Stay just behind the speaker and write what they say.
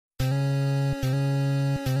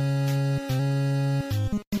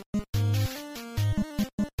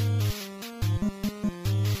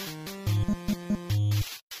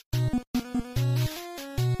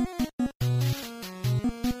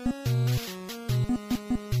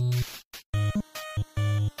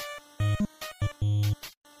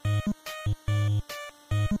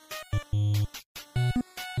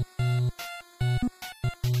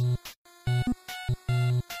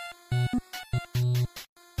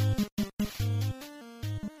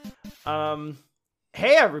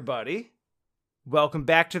Hey everybody. Welcome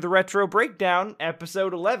back to the Retro Breakdown,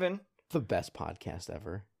 episode 11. The best podcast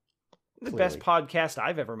ever. The best podcast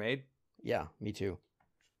I've ever made. Yeah, me too.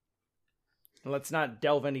 Let's not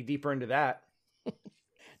delve any deeper into that.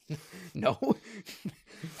 No,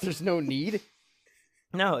 there's no need.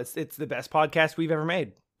 No, it's the best podcast we've ever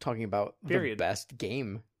made. Talking about Period. The best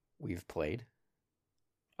game we've played.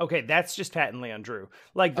 Okay, that's just patently untrue.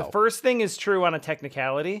 Like, the first thing is true on a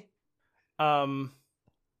technicality.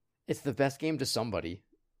 It's the best game to somebody.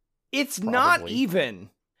 It's Probably. Not even.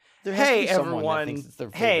 Hey, everyone. That thinks it's their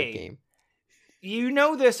favorite game. You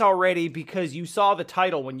know this already because you saw the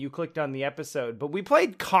title when you clicked on the episode, but we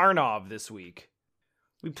played Karnov this week.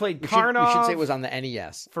 We played Karnov. We should say it was on the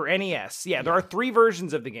NES. For NES. Yeah, there are 3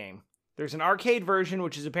 versions of the game. There's an arcade version,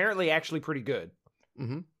 which is apparently actually pretty good.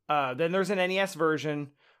 Mm-hmm. Then there's an NES version,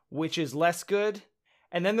 which is less good.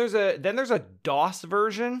 And then there's a DOS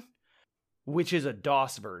version, which is a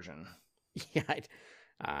DOS version. Yeah,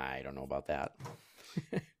 I don't know about that.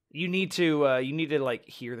 You need to like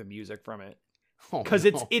hear the music from it. Because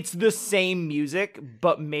it's the same music,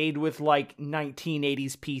 but made with like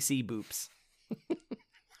 1980s PC boops.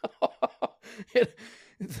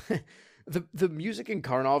 The music in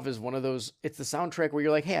Karnov is one of those, it's the soundtrack where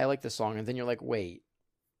you're like, hey, I like this song. And then you're like, wait,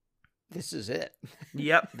 this is it.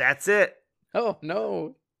 Yep, that's it. Oh,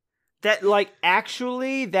 no.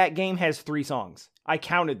 Actually, that game has 3 songs. I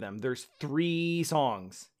counted them. There's 3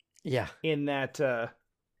 songs. Yeah. In that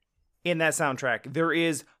soundtrack. There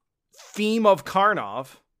is theme of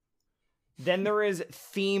Karnov. Then there is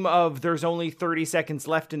theme of there's only 30 seconds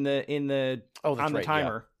left on the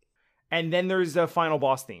timer. Yeah. And then there's the final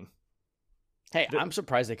boss theme. Hey, I'm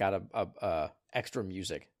surprised they got a extra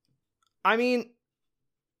music. I mean,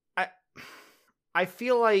 I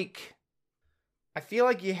feel like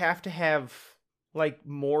you have to have like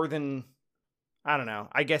more than, I don't know.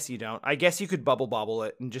 I guess you don't. I guess you could bubble bobble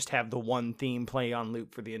it and just have the one theme play on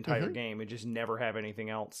loop for the entire game and just never have anything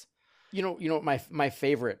else. You know my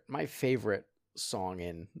favorite song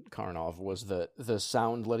in Karnov was the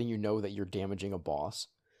sound letting you know that you're damaging a boss.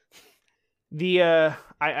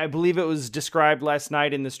 I believe it was described last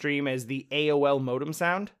night in the stream as the AOL modem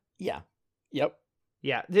sound. Yeah. Yep.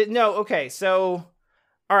 Yeah. No. Okay. So,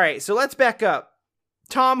 all right. So let's back up.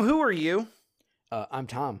 Tom, who are you? I'm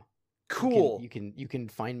Tom. Cool. You can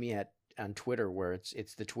find me on Twitter where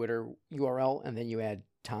it's the Twitter URL and then you add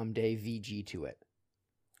Tom Day VG to it.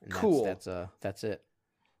 And cool. That's it.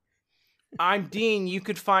 I'm Dean. You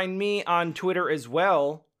could find me on Twitter as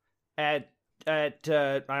well at I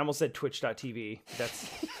almost said twitch.tv. That's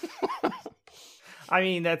I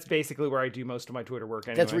mean, that's basically where I do most of my Twitter work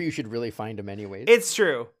anyway. That's where you should really find him anyways. It's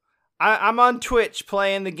true. I'm on Twitch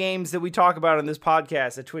playing the games that we talk about on this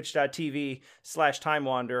podcast at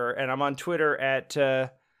twitch.tv/TimeWanderer, and I'm on Twitter at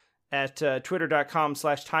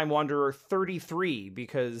twitter.com/TimeWanderer33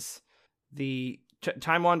 because the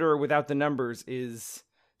Time Wanderer without the numbers is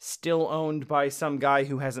still owned by some guy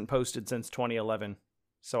who hasn't posted since 2011,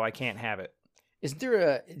 so I can't have it. Isn't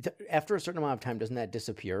there after a certain amount of time, doesn't that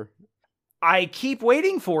disappear? I keep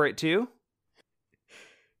waiting for it to.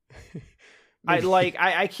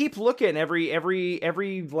 I keep looking every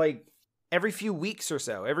few weeks or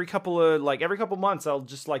so. Every couple months I'll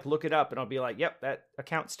just like look it up and I'll be like, "Yep, that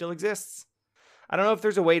account still exists." I don't know if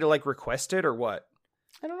there's a way to like request it or what.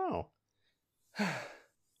 I don't know.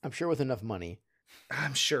 I'm sure with enough money.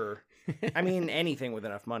 I'm sure. I mean, anything with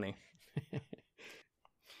enough money.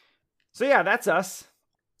 So yeah, that's us.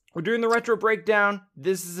 We're doing the retro breakdown.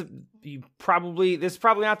 This is probably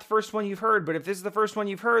not the first one you've heard, but if this is the first one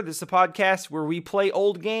you've heard, this is a podcast where we play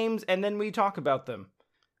old games and then we talk about them.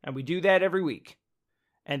 And we do that every week.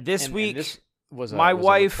 And this week, my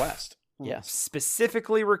wife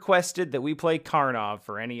specifically requested that we play Karnov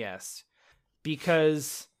for NES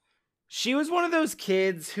because she was one of those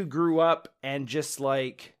kids who grew up and just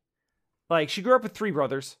like she grew up with 3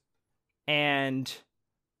 brothers and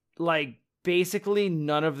like basically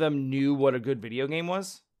none of them knew what a good video game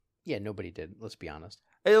was. Yeah, nobody did. Let's be honest.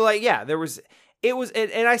 And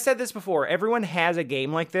I said this before, everyone has a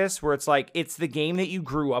game like this where it's like, it's the game that you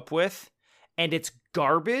grew up with and it's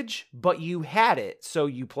garbage, but you had it. So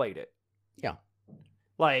you played it. Yeah.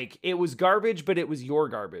 Like it was garbage, but it was your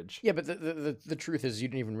garbage. Yeah. But the truth is you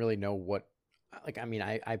didn't even really know what, like, I mean,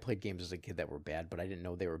 I played games as a kid that were bad, but I didn't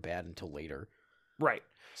know they were bad until later. Right.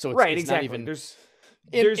 So it's exactly. Not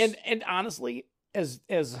even, and honestly, as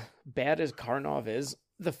bad as Karnov is,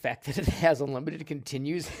 the fact that it has unlimited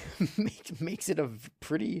continues makes it a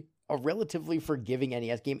relatively forgiving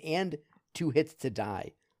NES game and 2 hits to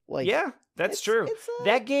die. Like, yeah, that's true. It's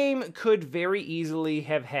that game could very easily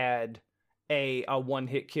have had a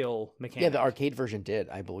one-hit kill mechanic. Yeah, the arcade version did,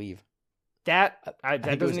 I believe. That I that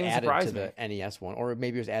think doesn't it was even added surprise to me. the NES one, or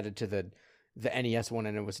maybe it was added to the NES one,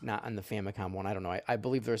 and it was not on the Famicom one. I don't know. I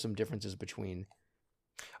believe there are some differences between.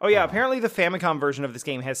 Oh yeah, apparently the Famicom version of this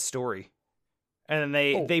game has story, and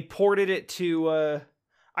then they ported it to.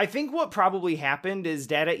 I think what probably happened is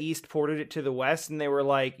Data East ported it to the West, and they were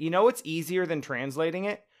like, you know, it's easier than translating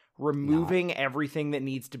it, removing everything that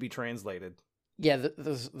needs to be translated. Yeah,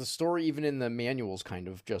 the story even in the manuals kind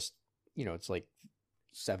of just, it's like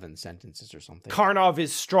 7 sentences or something. Karnov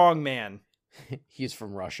is strong man. He's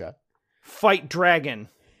from Russia. Fight dragon.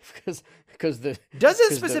 Because does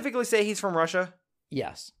it specifically say he's from Russia?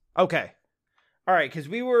 Yes. Okay. All right, because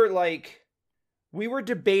we were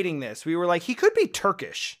debating this. We were like, he could be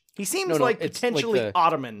Turkish. He seems like potentially like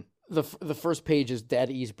Ottoman. The first page is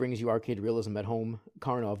Data East brings you arcade realism at home.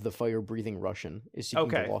 Karnov, the fire-breathing Russian, is seeking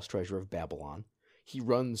the lost treasure of Babylon. He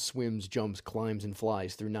runs, swims, jumps, climbs, and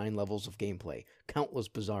flies through 9 levels of gameplay. Countless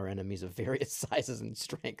bizarre enemies of various sizes and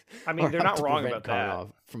strength. I mean, they're not wrong about Karnov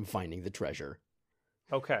that. From finding the treasure.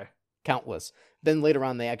 Okay. Countless. Then later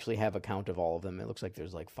on, they actually have a count of all of them. It looks like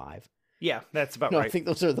there's like 5. Yeah, that's about right. I think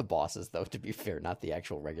those are the bosses, though, to be fair, not the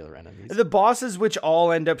actual regular enemies. The bosses, which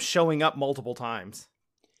all end up showing up multiple times.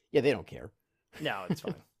 Yeah, they don't care. No, it's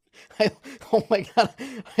fine. Oh my god,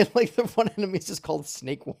 I like the one enemy is just called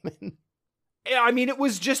Snake Woman. I mean, it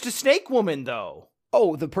was just a snake woman, though.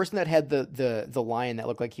 Oh, the person that had the lion that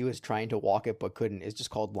looked like he was trying to walk it but couldn't is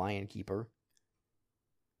just called Lion Keeper.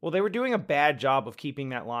 Well, they were doing a bad job of keeping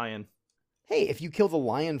that lion. Hey, if you kill the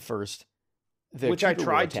lion first, which I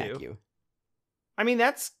tried to. You. I mean,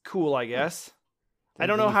 that's cool, I guess. I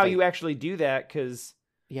don't know how you actually do that, because...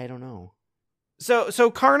 Yeah, I don't know. So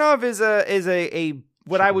Karnov is a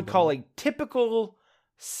what I would call a typical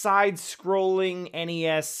side-scrolling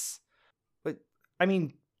NES... I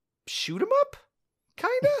mean, shoot 'em up?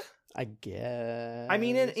 Kinda? I guess. I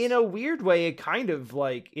mean, in a weird way, it kind of,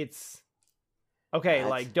 like, it's... Okay,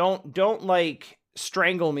 like, don't like,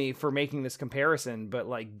 strangle me for making this comparison, but,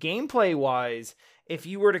 like, gameplay-wise, if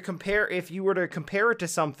you were to compare it to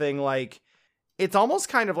something, like, it's almost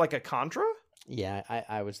kind of like a Contra? Yeah,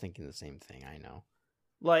 I was thinking the same thing, I know.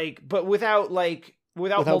 Like, but without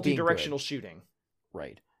multi-directional shooting.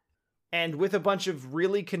 Right. And with a bunch of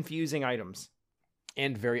really confusing items.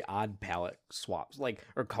 And very odd palette swaps,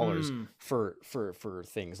 or colors for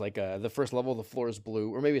things. Like the first level, the floor is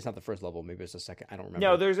blue, or maybe it's not the first level, maybe it's the second. I don't remember.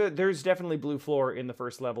 No, there's definitely blue floor in the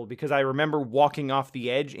first level, because I remember walking off the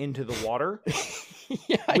edge into the water.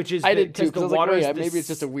 Yeah, which is I did too. The water. Like, maybe it's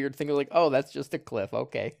just a weird thing. Like, oh, that's just a cliff.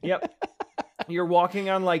 Okay. Yep. You're walking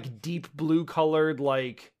on like deep blue colored,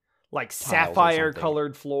 like sapphire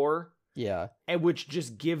colored floor. Yeah. And which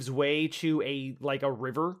just gives way to a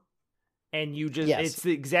river. And you just, it's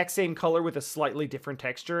the exact same color with a slightly different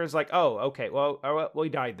texture. It's like, oh, okay, well, we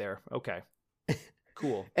died there. Okay,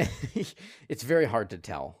 cool. It's very hard to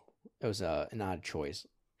tell. It was an odd choice.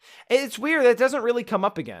 It's weird. That doesn't really come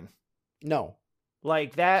up again. No.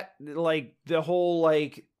 Like that, like the whole,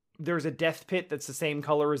 like, there's a death pit that's the same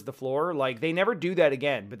color as the floor. Like, they never do that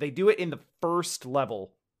again, but they do it in the first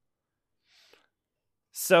level.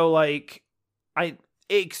 So, like,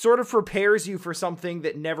 it sort of prepares you for something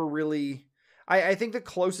that never really... I think the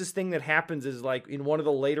closest thing that happens is, like, in one of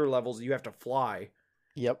the later levels, you have to fly.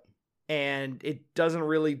 Yep. And it doesn't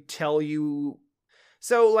really tell you...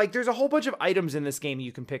 So, like, there's a whole bunch of items in this game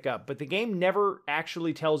you can pick up, but the game never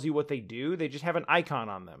actually tells you what they do. They just have an icon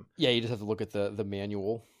on them. Yeah, you just have to look at the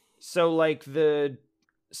manual. So, like,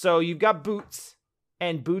 So you've got boots,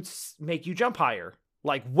 and boots make you jump higher.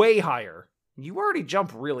 Like, way higher. You already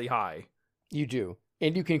jump really high. You do.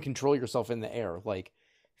 And you can control yourself in the air, like...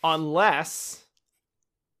 Unless...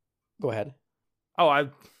 Go ahead. Oh,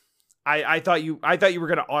 I thought you were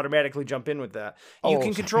going to automatically jump in with that. You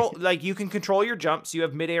can control... Like, you can control your jumps. You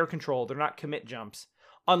have mid-air control. They're not commit jumps.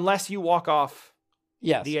 Unless you walk off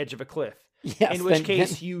the edge of a cliff. Yes, in which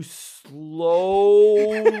case, you slowly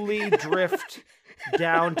drift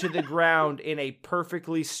down to the ground in a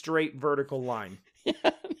perfectly straight vertical line. Yeah.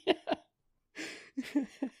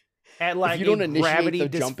 At like if you don't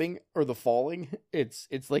initiate the jumping or the falling, it's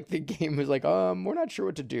like the game is like, we're not sure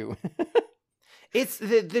what to do. It's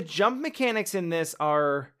the jump mechanics in this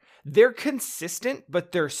they're consistent,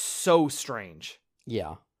 but they're so strange.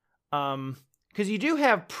 Yeah. Because you do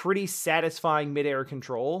have pretty satisfying midair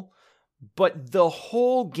control, but the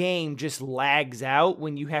whole game just lags out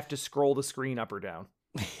when you have to scroll the screen up or down.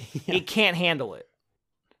 Yeah. It can't handle it.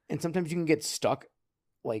 And sometimes you can get stuck,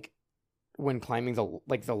 like, when climbing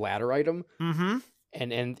the ladder item. Mm-hmm.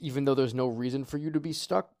 And even though there's no reason for you to be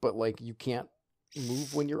stuck, but like you can't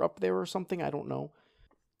move when you're up there or something, I don't know.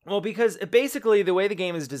 Well, because basically the way the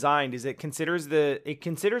game is designed is it considers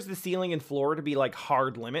the ceiling and floor to be like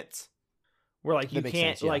hard limits, where like you can't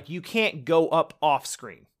sense, yeah. like you can't go up off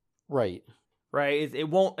screen. Right. Right. It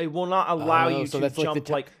will not allow you to jump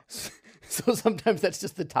like. So sometimes that's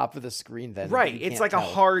just the top of the screen then. Right. It's like a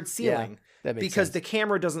hard ceiling. Yeah, that makes because sense. the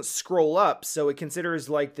camera doesn't scroll up, so it considers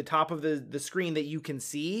like the top of the screen that you can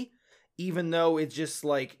see, even though it just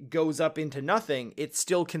like goes up into nothing, it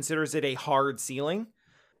still considers it a hard ceiling.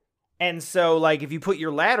 And so like if you put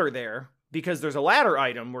your ladder there, because there's a ladder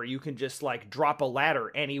item where you can just like drop a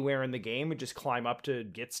ladder anywhere in the game and just climb up to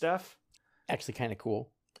get stuff. Actually kind of cool.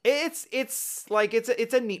 It's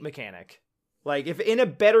a neat mechanic. Like if in a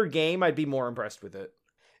better game I'd be more impressed with it.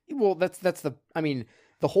 Well,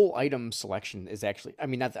 the whole item selection is actually,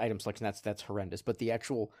 not the item selection, that's horrendous, but the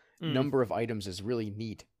actual number of items is really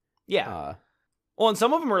neat. Yeah. Well, and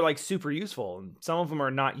some of them are like super useful, and some of them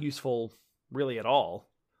are not useful really at all.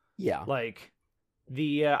 Yeah. Like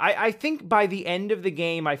I think by the end of the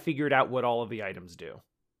game I figured out what all of the items do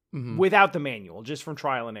without the manual, just from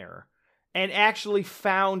trial and error, and actually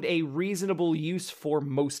found a reasonable use for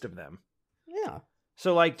most of them. Yeah.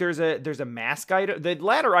 So like there's a mask item. The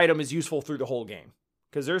ladder item is useful through the whole game.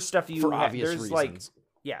 Because there's stuff for obvious reasons.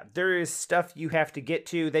 There is stuff you have to get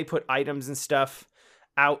to. They put items and stuff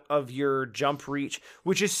out of your jump reach,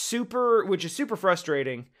 which is super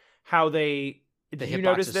frustrating. How you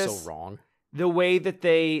notice this? Is so wrong. The way that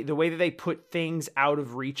they put things out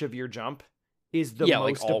of reach of your jump is the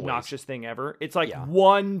most obnoxious thing ever. It's like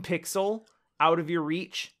 1 pixel out of your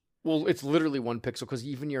reach. Well, it's literally 1 pixel because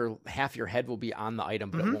even half your head will be on the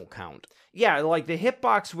item, but it won't count. Yeah, like the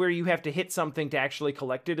hitbox where you have to hit something to actually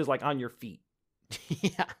collect it is like on your feet.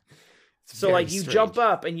 Yeah. So like you jump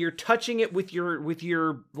up and you're touching it with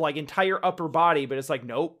your like entire upper body, but it's like,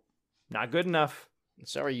 nope, not good enough.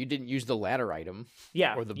 Sorry, you didn't use the ladder item.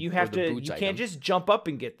 Yeah, you can't just jump up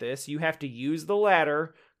and get this. You have to use the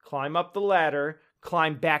ladder, climb up the ladder,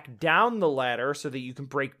 climb back down the ladder so that you can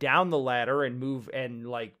break down the ladder and move and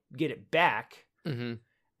like get it back. Mm-hmm.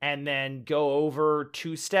 And then go over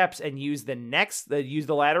 2 steps and use use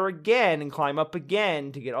the ladder again and climb up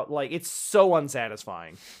again to get like, it's so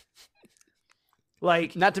unsatisfying.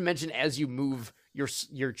 Like, not to mention as you move,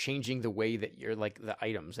 you're changing the way that you're like the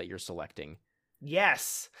items that you're selecting.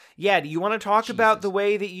 Yes. Yeah. Do you want to talk about the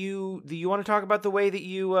way that you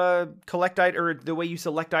collect or the way you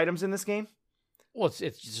select items in this game? Well,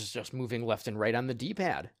 it's just moving left and right on the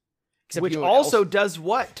D-pad. Which also does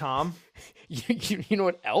what, Tom? You know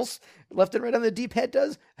what else left and right on the D-pad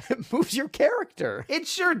does? It moves your character. It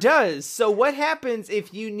sure does. So what happens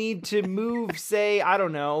if you need to move, say, I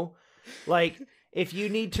don't know, like if you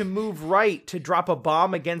need to move right to drop a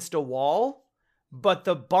bomb against a wall, but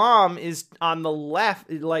the bomb is on the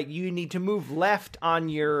left, like you need to move left on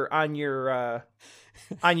your item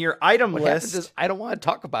list. Is, I don't want to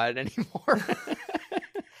talk about it anymore.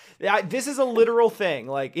 This is a literal thing.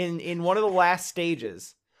 Like in one of the last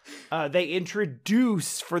stages, they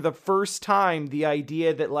introduce for the first time the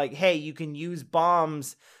idea that like, hey, you can use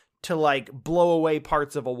bombs to like blow away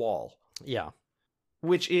parts of a wall. Yeah.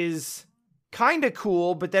 Which is kind of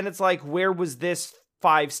cool, but then it's like, where was this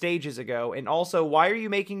 5 stages ago? And also, why are you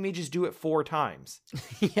making me just do it 4 times?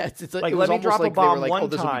 Yeah, it's like, let me drop a bomb one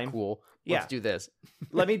this time. Would be cool. Let's do this.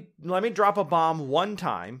 let me drop a bomb one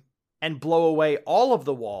time and blow away all of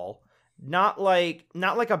the wall. Not like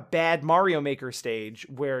a bad Mario Maker stage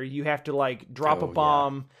where you have to like drop a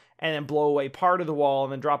bomb and then blow away part of the wall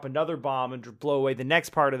and then drop another bomb and blow away the next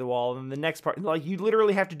part of the wall and the next part. Like you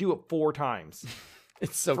literally have to do it 4 times.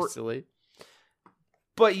 It's so silly.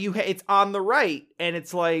 But it's on the right and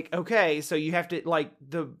it's like, okay, so you have to like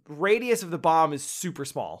the radius of the bomb is super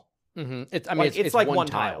small. Mm-hmm. It's like one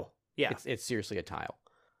tile. Yeah. It's seriously a tile.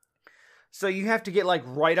 So you have to get like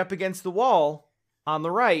right up against the wall on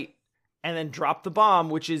the right and then drop the bomb,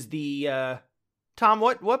 which is the Tom,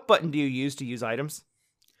 what button do you use items?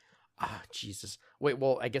 Ah, Jesus. Wait,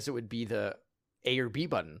 well, I guess it would be the A or B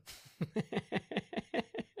button.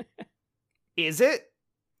 Is it?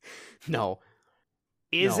 No.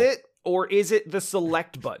 Is it? Or is it the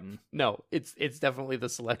select button? No, it's definitely the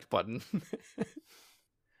select button.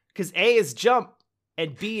 Because A is jump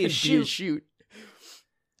and B is shoot. Shoot.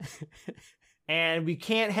 And we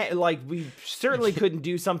can't we certainly couldn't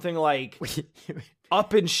do something like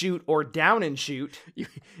up and shoot or down and shoot.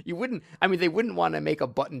 You wouldn't. They wouldn't want to make a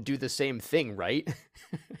button do the same thing, right?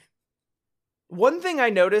 One thing I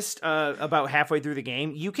noticed about halfway through the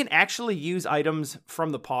game, you can actually use items from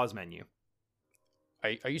the pause menu.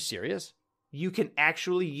 Are you serious? you can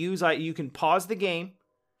actually you can pause the game.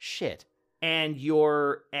 Shit. And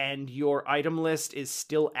your item list is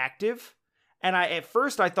still active. And at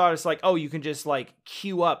first I thought it's like, oh, you can just like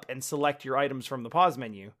queue up and select your items from the pause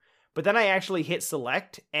menu. But then I actually hit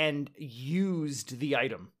select and used the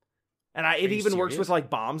item. And it even works with like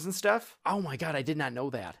bombs and stuff. Oh my God, I did not know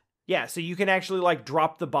that. Yeah, so you can actually like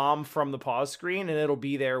drop the bomb from the pause screen and it'll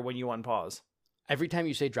be there when you unpause. Every time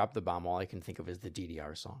you say drop the bomb, all I can think of is the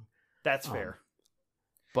DDR song. That's fair.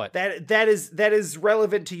 But that is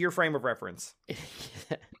relevant to your frame of reference.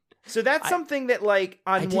 So that's something that, like,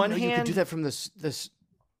 on one hand, you could do that from this.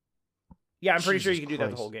 Yeah, I'm pretty sure you can do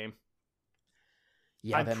that the whole game.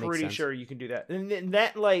 Yeah, I'm pretty sure you can do that, and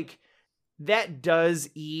that like that does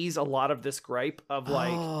ease a lot of this gripe of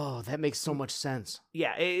like. Oh, that makes so much sense.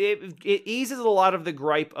 Yeah, it eases a lot of the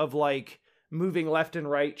gripe of like moving left and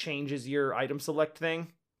right changes your item select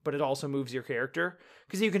thing, but it also moves your character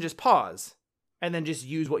because you can just pause. And then just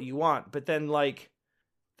use what you want. But then, like,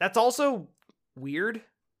 that's also weird.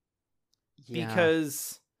 Yeah.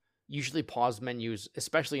 Because usually pause menus,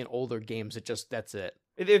 especially in older games, that's it.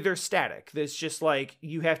 They're static. It's just like,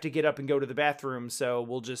 you have to get up and go to the bathroom, so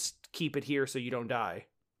we'll just keep it here so you don't die.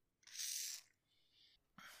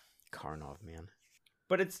 Karnov, man.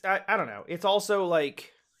 But it's, I don't know. It's also,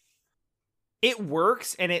 like, it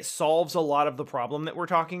works, and it solves a lot of the problem that we're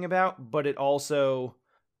talking about, but it also,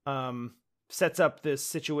 sets up this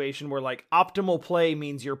situation where like optimal play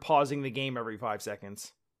means you're pausing the game every 5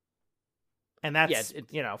 seconds. And that's,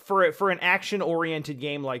 for an action oriented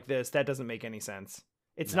game like this, that doesn't make any sense.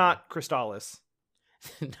 It's not Crystalis.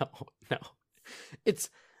 No. It's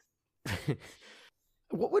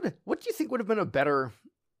what do you think would have been a better,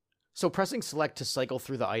 so pressing select to cycle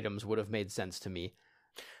through the items would have made sense to me.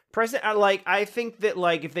 I think that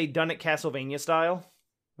like if they'd done it Castlevania style,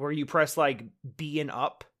 where you press like B and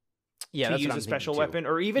up, to use a special weapon,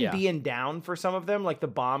 or even B and down for some of them. Like the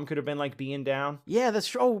bomb could have been like B and down. Yeah, that's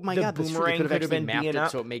true. Oh my God, the boomerang could have been B and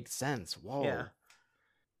up, so it makes sense. Whoa.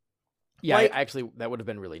 Yeah, like, actually, that would have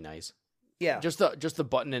been really nice. Yeah, just the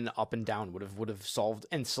button and up and down would have solved,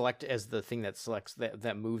 and select as the thing that selects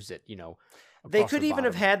that moves it. They could even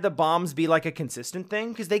have had the bombs be like a consistent thing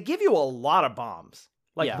because they give you a lot of bombs.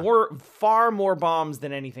 Like far more bombs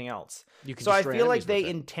than anything else. So I feel like they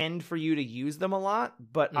intend for you to use them a lot,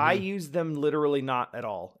 but I use them literally not at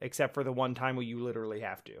all, except for the one time where you literally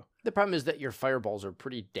have to. The problem is that your fireballs are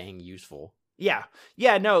pretty dang useful. Yeah.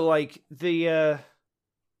 Yeah, no, like the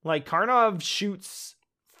like Karnov shoots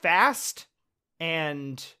fast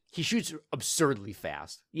and he shoots absurdly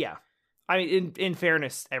fast. Yeah. I mean, in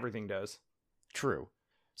fairness, everything does. True.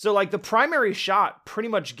 So, like, the primary shot pretty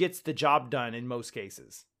much gets the job done in most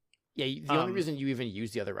cases. Yeah, the only reason you even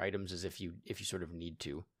use the other items is if you sort of need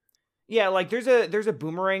to. Yeah, like, there's a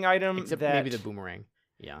boomerang item. Except maybe the boomerang.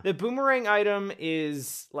 Yeah. The boomerang item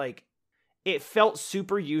is, like, it felt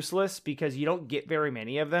super useless because you don't get very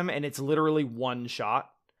many of them, and it's literally one shot.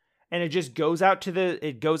 And it just goes out to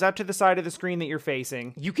the side of the screen that you're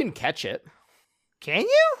facing. You can catch it. Can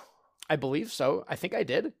you? I believe so. I think I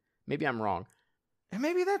did. Maybe I'm wrong. And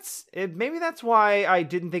maybe that's why I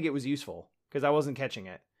didn't think it was useful, because I wasn't catching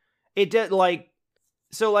it. It did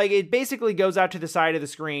it basically goes out to the side of the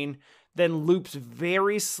screen, then loops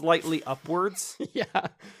very slightly upwards. Yeah,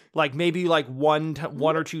 like maybe like one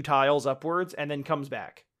or two tiles upwards, and then comes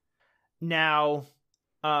back. Now,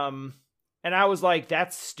 and I was like,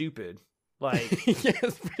 that's stupid. Like,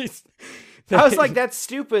 I was like, that's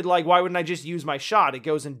stupid. Like, why wouldn't I just use my shot? It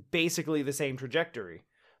goes in basically the same trajectory.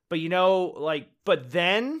 But but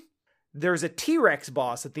then there's a T-Rex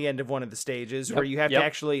boss at the end of one of the stages where you have to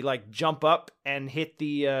actually like jump up and hit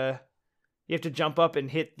the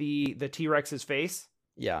T-Rex's face.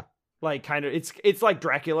 Yeah. Like kind of it's like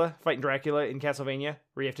Dracula, fighting Dracula in Castlevania,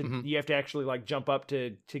 where you have to actually like jump up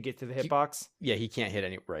to get to the hitbox. Yeah, he can't hit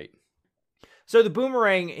any right. So the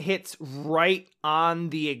boomerang hits right on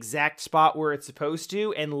the exact spot where it's supposed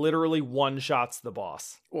to and literally one-shots the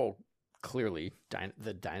boss. Well, clearly,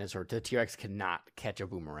 the T-Rex cannot catch a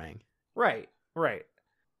boomerang. Right.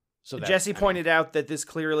 So Jesse pointed out that this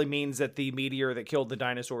clearly means that the meteor that killed the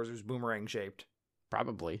dinosaurs was boomerang-shaped.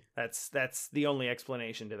 Probably. That's the only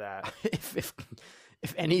explanation to that. if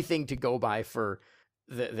anything to go by for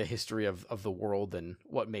the history of the world and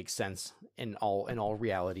what makes sense in all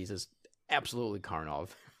realities is absolutely Karnov.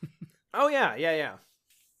 Oh yeah.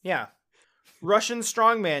 Russian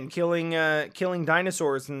strongman killing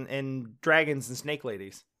dinosaurs and dragons and snake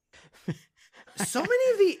ladies. So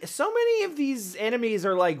many of these enemies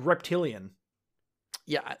are like reptilian.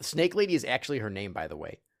 Yeah, Snake Lady is actually her name, by the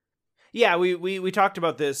way. Yeah, we talked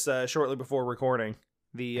about this shortly before recording.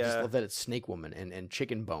 I just love that it's Snake Woman and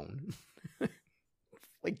Chicken Bone.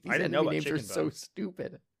 Like these I didn't know about names Chicken are so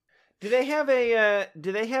stupid. Do they have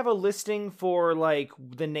a listing for like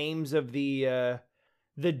the names of the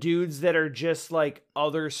dudes that are just like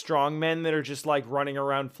other strongmen that are just like running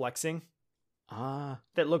around flexing?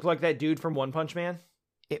 That look like that dude from One Punch Man?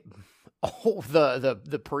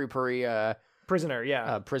 The Puri prisoner,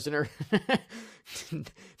 yeah. Prisoner.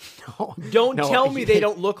 No. Don't tell me they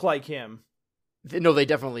don't look like him. No, they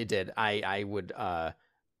definitely did. I would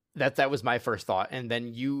that was my first thought. And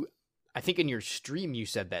then I think in your stream you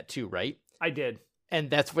said that too, right? I did. And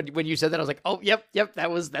that's when you said that, I was like, oh, yep,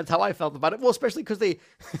 that's how I felt about it. Well, especially because they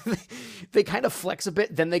kind of flex a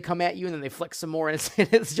bit, then they come at you, and then they flex some more, and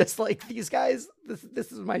it's just like, these guys,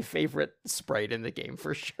 this is my favorite sprite in the game,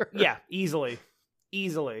 for sure. Yeah, easily.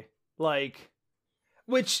 Like,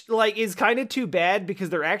 which, like, is kind of too bad, because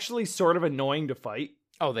they're actually sort of annoying to fight.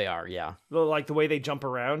 Oh, they are, yeah. Like, the way they jump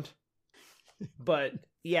around. But,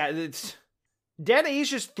 yeah, it's... Data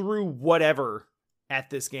East just threw whatever at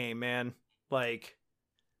this game, man. Like...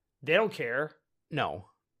 They don't care. No.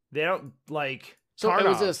 They don't like So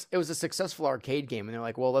Karnov. it was a successful arcade game, and they're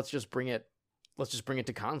like, well, let's just bring it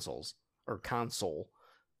to consoles or console.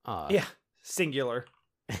 Yeah, singular.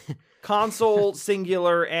 Console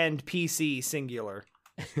singular and PC singular.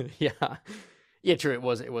 Yeah. Yeah, true. It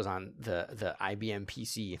was on the IBM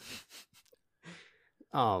PC.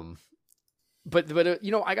 But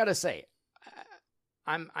you know, I got to say,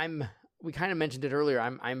 we kind of mentioned it earlier.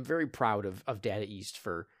 I'm very proud of Data East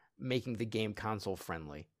for making the game console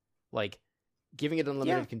friendly, like giving it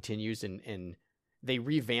unlimited continues, and they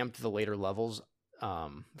revamped the later levels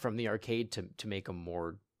from the arcade to make them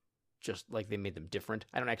more just like they made them different.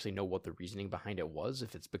 I don't actually know what the reasoning behind it was,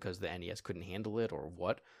 if it's because the NES couldn't handle it or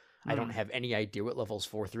what. I don't have any idea what levels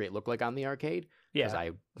 4 through 8 look like on the arcade, because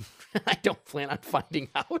I don't plan on finding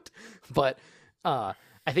out. But I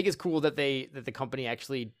think it's cool that the company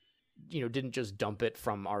actually, you know, didn't just dump it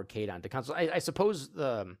from arcade onto console. I suppose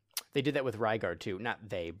they did that with Rygar too. Not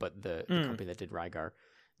they, but the company that did Rygar.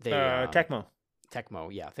 They Tecmo. Tecmo,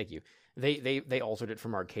 yeah, thank you. They altered it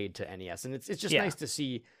from arcade to NES, and it's just nice to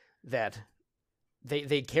see that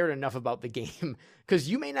they cared enough about the game, because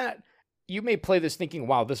you may play this thinking,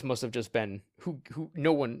 wow, this must have just been who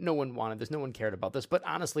no one wanted this, no one cared about this. But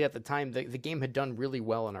honestly, at the time, the game had done really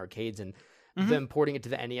well in arcades, and them porting it to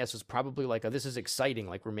the NES was probably like, oh, this is exciting,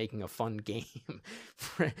 like we're making a fun game,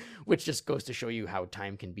 which just goes to show you how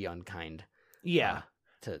time can be unkind. Yeah,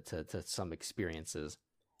 to some experiences.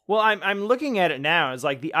 Well, I'm looking at it now. It's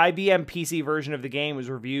like the IBM PC version of the game was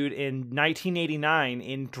reviewed in 1989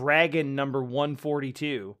 in Dragon number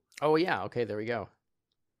 142. Oh yeah, okay, there we go.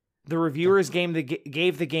 The reviewers gave the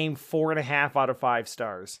game 4.5 out of 5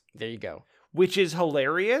 stars. There you go. Which is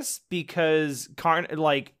hilarious, because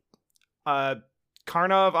Karnov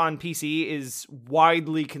on PC is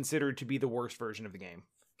widely considered to be the worst version of the game.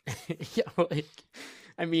 Yeah, like,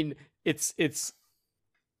 I mean, it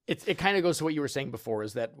kind of goes to what you were saying before,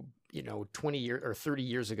 is that, you know, 20 years or 30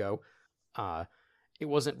 years ago, it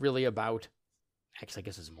wasn't really about, actually, I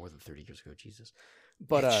guess it's more than 30 years ago, Jesus.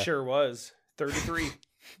 But it sure was. 33.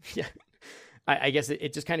 Yeah. I guess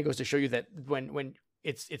it just kind of goes to show you that when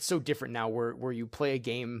it's so different now, where you play a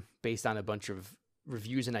game based on a bunch of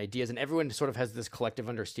reviews and ideas, and everyone sort of has this collective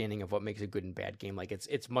understanding of what makes a good and bad game. Like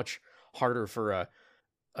it's much harder for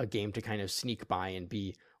a game to kind of sneak by and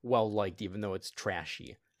be well liked, even though it's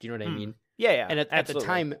trashy. Do you know what I mean? Yeah. And at the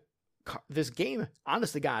time, this game,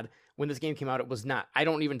 honest to God, when this game came out, it was not. I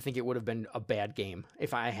don't even think it would have been a bad game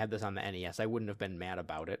if I had this on the NES. I wouldn't have been mad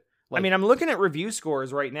about it. Like, I mean, I'm looking at review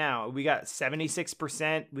scores right now. We got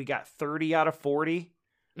 76%. We got 30 out of 40.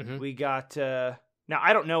 Mm-hmm. We got now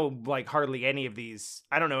I don't know like hardly any of these.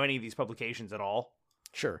 I don't know any of these publications at all.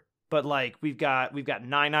 Sure. But like we've got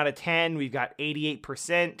 9 out of 10. We've got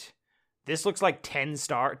 88%. This looks like 10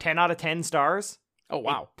 out of 10 stars. Oh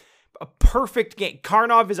wow. A perfect game.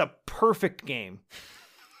 Karnov is a perfect game.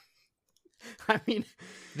 I mean,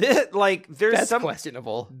 there's that's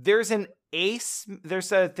questionable. There's a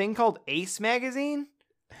thing called Ace Magazine.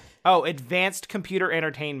 Oh, Advanced Computer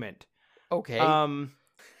Entertainment. Okay.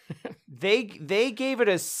 They gave it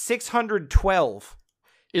a 612.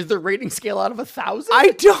 Is the rating scale out of 1,000? I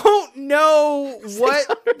don't know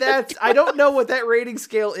I don't know what that rating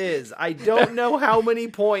scale is. I don't know how many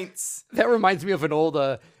points. That reminds me of an old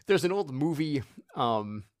there's an old movie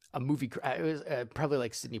it was probably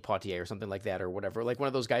like Sidney Poitier or something like that, or whatever, like one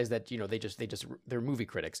of those guys that, you know, they're movie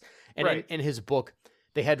critics, and right. in his book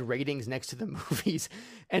they had ratings next to the movies,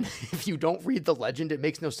 and if you don't read the legend, it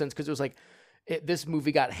makes no sense, because it was like this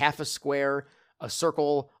movie got half a square, a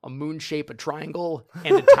circle, a moon shape, a triangle,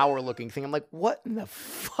 and a tower-looking thing. I'm like, what in the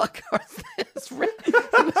fuck are this?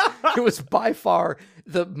 It was by far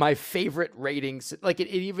my favorite ratings. Like it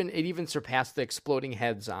even surpassed the exploding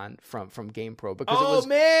heads from GamePro because it was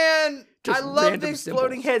man, I just love the random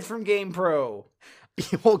exploding symbols. heads from GamePro.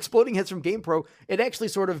 Well, exploding heads from GamePro, it actually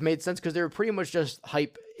sort of made sense because they were pretty much just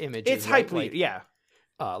hype images. It's hype, like, yeah.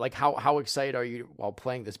 Like how excited are you while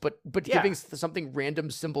playing this? But giving something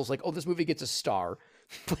random symbols like, oh, this movie gets a star,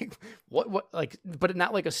 like what like, but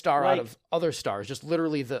not like a star out of other stars, just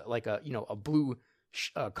literally a blue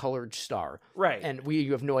colored star, right? And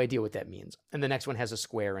you have no idea what that means. And the next one has a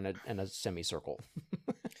square and a semicircle.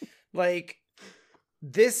 Like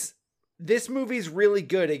this movie's really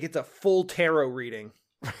good. It gets a full tarot reading.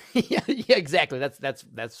 yeah, exactly. That's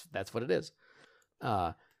what it is.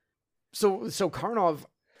 So Karnov,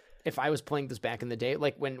 if I was playing this back in the day,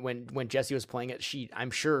 like when Jessie was playing it,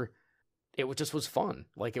 I'm sure it just was fun.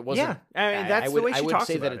 Like it wasn't. Yeah, I mean that's the way she talks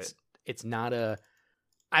about it. It's not a.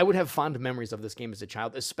 I would have fond memories of this game as a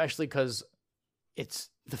child, especially because it's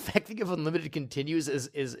the fact that you have unlimited continues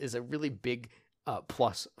is a really big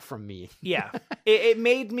plus from me. Yeah, it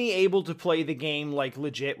made me able to play the game like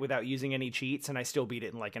legit without using any cheats, and I still beat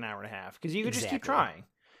it in like an hour and a half because you could just keep trying.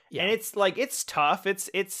 Yeah, and it's like it's tough.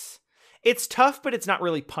 It's tough, but it's not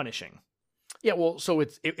really punishing. Yeah, well, so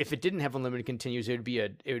if it didn't have unlimited continues, it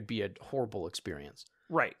would be a horrible experience,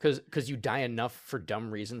 right? Because you die enough for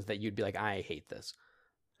dumb reasons that you'd be like, I hate this.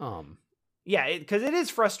 Yeah, because it is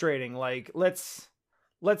frustrating. Like let's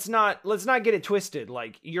not get it twisted.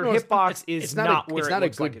 Like your hitbox is not where it's not it a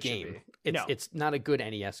looks good like it game. Should be. It's not a good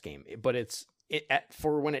NES game, but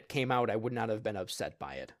for when it came out, I would not have been upset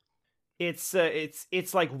by it. It's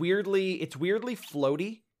like weirdly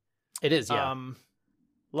floaty. It is, yeah.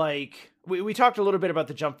 Like we talked a little bit about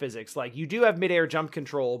the jump physics. Like you do have midair jump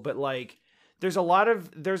control, but like there's a lot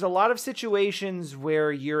of situations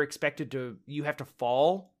where you have to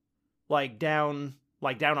fall like down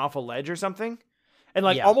off a ledge or something. And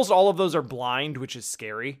like almost all of those are blind, which is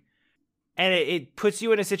scary. And it puts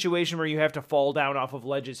you in a situation where you have to fall down off of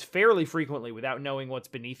ledges fairly frequently without knowing what's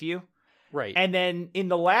beneath you. Right. And then in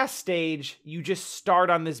the last stage, you just start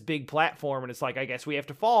on this big platform and it's like, I guess we have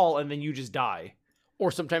to fall, and then you just die.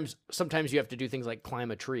 Or sometimes you have to do things like climb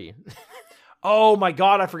a tree. Oh my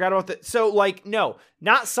God, I forgot about that. So like, no,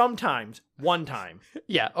 not sometimes, one time.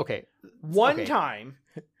 Yeah, okay. One time,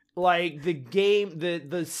 like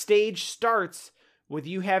the stage starts with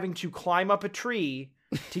you having to climb up a tree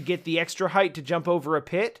to get the extra height to jump over a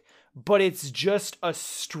pit, but it's just a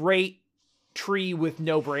straight tree with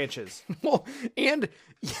no branches. Well, and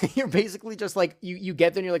you're basically just like you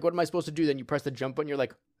get there and you're like, what am I supposed to do? Then you press the jump button, you're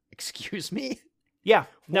like, excuse me? Yeah.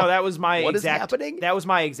 No, that was my what is happening? That was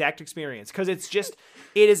my exact experience. Because it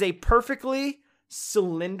is a perfectly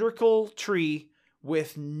cylindrical tree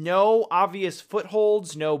with no obvious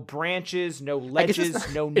footholds, no branches, no ledges,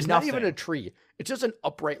 it's nothing. It's not even a tree. It's just an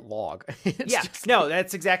upright log. No,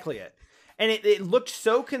 that's exactly it. And it looked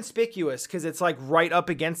so conspicuous because it's like right up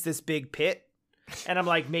against this big pit. And I'm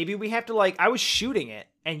like, maybe we have to I was shooting it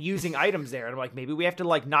and using items there. And I'm like, maybe we have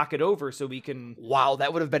to knock it over so we can. Wow,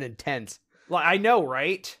 that would have been intense. I know,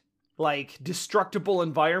 right? Like destructible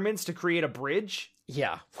environments to create a bridge.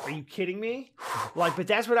 Yeah. Are you kidding me? But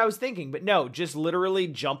that's what I was thinking. But no, just literally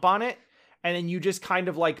jump on it. And then you just kind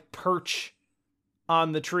of perch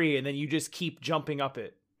on the tree. And then you just keep jumping up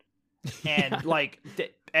it. And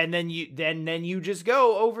and then you just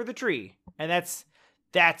go over the tree, and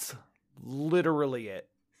that's literally it.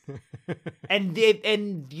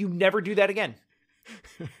 and you never do that again.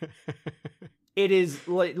 It is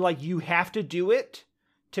like you have to do it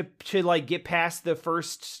to get past the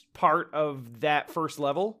first part of that first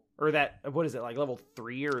level, or that, what is it, level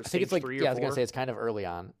 3 or I think it's 3 or 4? Yeah, I was gonna say it's kind of early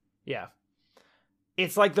on. Yeah.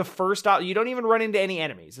 It's like the first you don't even run into any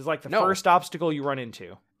enemies. It's like the first obstacle you run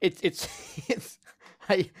into. It's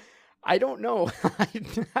I don't know.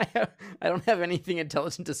 I don't have anything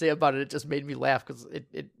intelligent to say about it. It just made me laugh because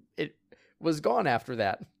it was gone after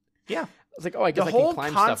that. Yeah. I was like, oh, I guess the I can whole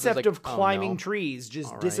climb concept stuff. of climbing trees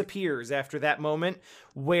just disappears after that moment,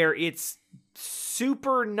 where it's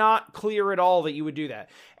super not clear at all that you would do that.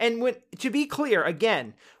 And to be clear,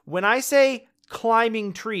 again, when I say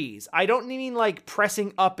climbing trees, I don't mean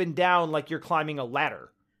pressing up and down like you're climbing a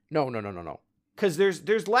ladder. No. Because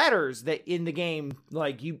there's ladders that in the game,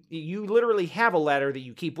 you literally have a ladder that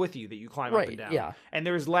you keep with you that you climb up and down. Yeah. And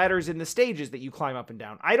there's ladders in the stages that you climb up and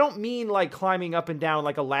down. I don't mean climbing up and down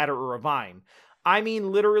like a ladder or a vine. I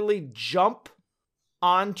mean literally jump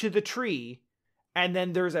onto the tree and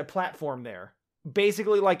then there's a platform there.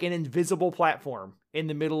 Basically like an invisible platform in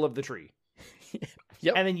the middle of the tree.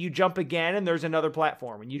 Yep. And then you jump again, and there's another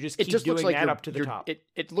platform, and you just keep doing that up to the top.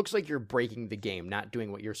 It looks like you're breaking the game, not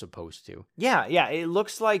doing what you're supposed to. Yeah. It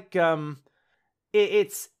looks like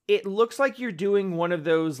it looks like you're doing one of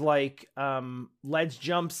those like ledge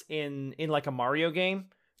jumps in like a Mario game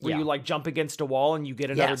where you like jump against a wall and you get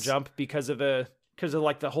another jump because of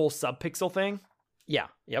like the whole subpixel thing. Yeah.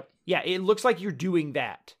 Yep. Yeah. It looks like you're doing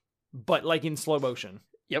that, but like in slow motion.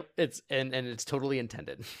 Yep, it's and it's totally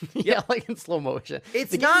intended. Yeah, like in slow motion.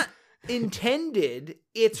 It's not intended,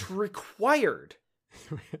 it's required.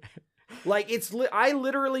 Like I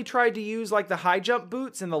literally tried to use like the high jump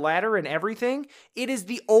boots and the ladder and everything. It is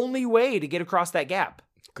the only way to get across that gap.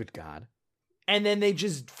 Good God. And then they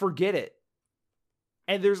just forget it.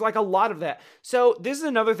 And there's like a lot of that. So this is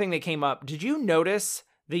another thing that came up. Did you notice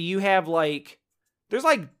that you have like, there's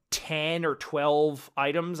like 10 or 12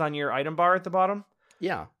 items on your item bar at the bottom?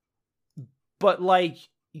 Yeah. But like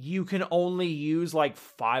you can only use like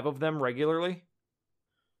 5 of them regularly.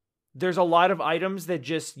 There's a lot of items that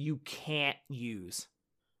just you can't use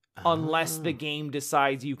unless the game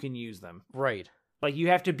decides you can use them. Right. Like you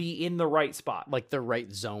have to be in the right spot. Like the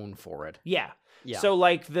right zone for it. Yeah. So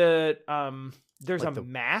like there's like a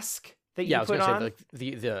mask that you put on. Like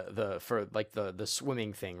the for like the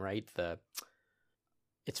swimming thing, right?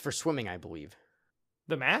 It's for swimming, I believe.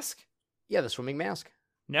 The mask? Yeah, the swimming mask.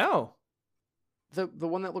 No. The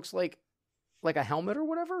one that looks like a helmet or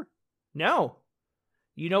whatever? No.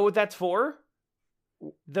 You know what that's for?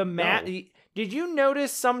 The mat. No. Did you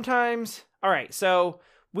notice sometimes? All right, so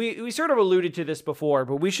we sort of alluded to this before,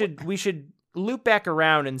 but we should loop back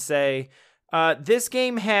around and say this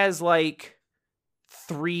game has like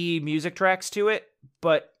 3 music tracks to it,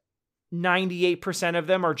 but 98% of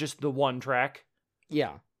them are just the one track.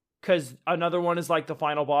 Yeah. Because another one is like the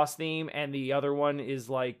final boss theme, and the other one is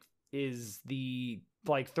the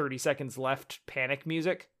like 30 seconds left panic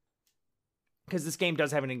music. Because this game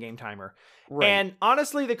does have an in-game timer. Right. And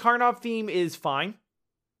honestly, the Karnov theme is fine.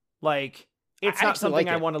 Like, it's not something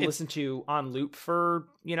I want to listen to on loop for,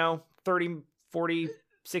 30, 40,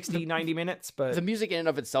 60, 90 minutes. But the music in and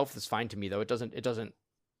of itself is fine to me, though. It doesn't.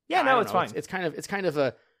 Yeah, no, it's fine. It's kind of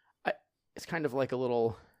like a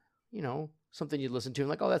little, something you listen to and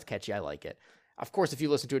like, oh, that's catchy. I like it. Of course, if you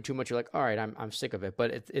listen to it too much, you're like, all right, I'm sick of it.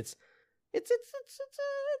 But it's a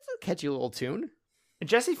catchy little tune. And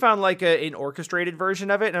Jesse found like an orchestrated version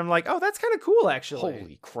of it, and I'm like, oh, that's kind of cool, actually.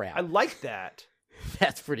 Holy crap! I like that.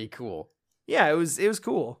 That's pretty cool. Yeah, it was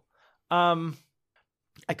cool. I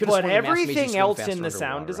could. But everything else in the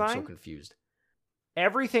sound design, I'm so confused.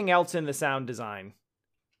 Everything else in the sound design,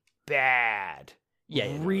 bad. Yeah,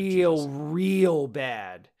 real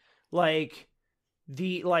bad. Like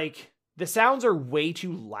the sounds are way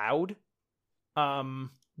too loud.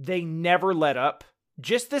 They never let up.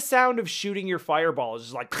 Just the sound of shooting your fireball is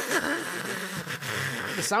just like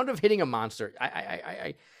the sound of hitting a monster.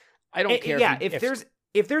 I don't care. Yeah, if you're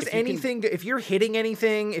hitting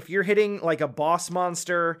anything, if you're hitting like a boss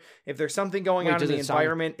monster, if there's something going on in the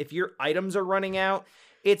environment, if your items are running out,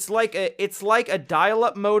 it's like a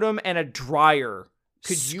dial-up modem and a dryer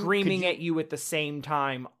screaming at you at the same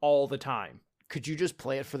time all the time. Could you just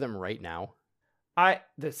play it for them right now?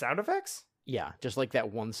 The sound effects? Yeah, just like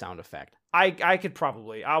that one sound effect. I could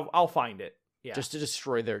probably. I'll find it. Yeah. Just to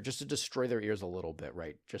destroy their ears a little bit,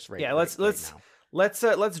 right? Just right. Yeah, let's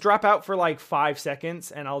let's drop out for like 5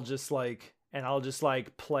 seconds and I'll just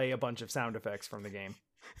play a bunch of sound effects from the game.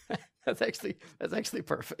 That's actually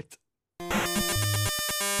perfect.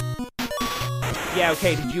 Yeah,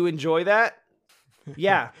 okay, did you enjoy that?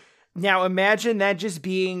 Yeah. Now imagine that just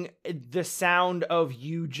being the sound of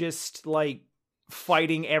you just like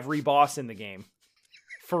fighting every boss in the game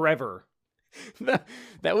forever.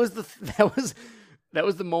 That was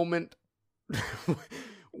the moment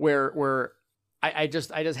where I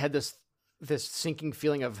just had this sinking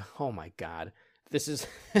feeling of, oh my God, this is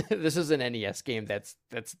an NES game that's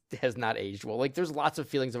has not aged well. Like there's lots of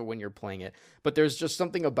feelings of it when you're playing it, but there's just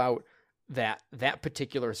something about that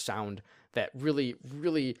particular sound that really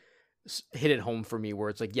hit it home for me, where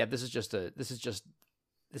it's like, yeah, this is just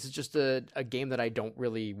a game that I don't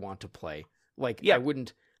really want to play. Like, yeah. I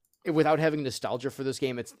wouldn't, without having nostalgia for this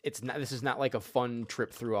game. This is not like a fun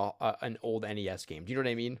trip through an old NES game. Do you know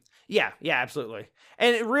what I mean? Yeah, absolutely.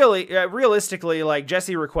 And it really, realistically, like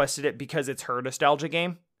Jessie requested it because it's her nostalgia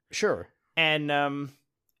game. Sure. And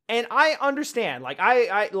I understand. Like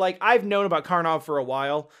I've known about Karnov for a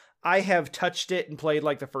while. I have touched it and played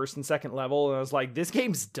like the first and second level, and I was like, this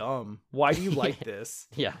game's dumb. Why do you like this?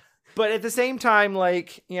 Yeah. But at the same time,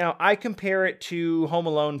 like, I compare it to Home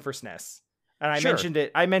Alone for SNES. And I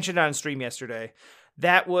mentioned it on stream yesterday.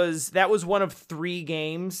 That was one of 3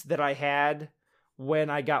 games that I had when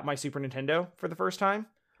I got my Super Nintendo for the first time.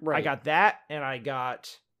 Right. I got that, and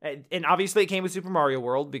and obviously it came with Super Mario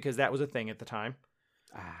World because that was a thing at the time.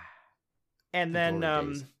 And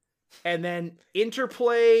then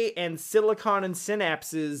Interplay and Silicon and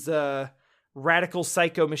Synapse's Radical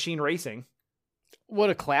Psycho Machine Racing. What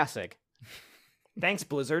a classic. Thanks,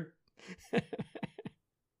 Blizzard.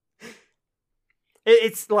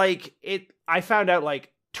 It's like I found out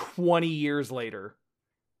like 20 years later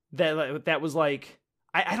that was like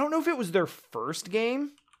I don't know if it was their first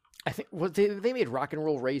game. I think they made Rock and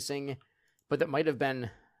Roll Racing, but that might have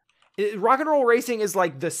been Rock and Roll Racing is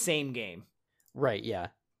like the same game. Right, yeah.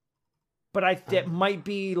 But that might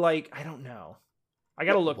be like I don't know. I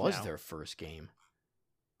got to look now. What was their first game?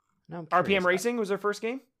 No, RPM Racing was their first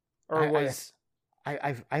game? Or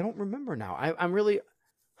I don't remember now. I'm really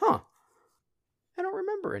I don't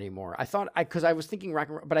remember anymore. I thought because I was thinking Rock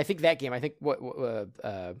and Roll, but I think that game. I think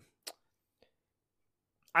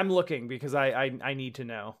I'm looking because I need to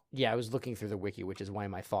know. Yeah, I was looking through the wiki, which is why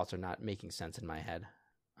my thoughts are not making sense in my head.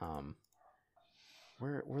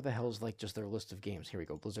 Where the hell's like just their list of games? Here we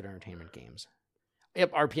go. Blizzard Entertainment Games.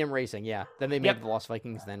 Yep, RPM Racing. Yeah, then they made the Lost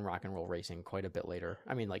Vikings, then Rock and Roll Racing quite a bit later.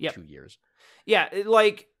 I mean, like 2 years. Yeah,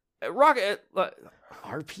 RPM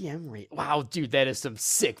Racing. Wow, dude, that is some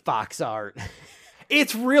sick box art.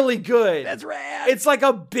 It's really good. That's rad. It's like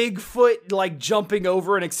a Bigfoot like jumping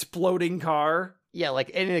over an exploding car. Yeah,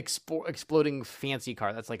 like an exploding fancy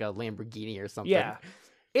car. That's like a Lamborghini or something. Yeah.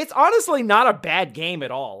 It's honestly not a bad game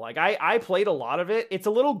at all. Like I played a lot of it. It's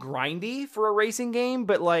a little grindy for a racing game,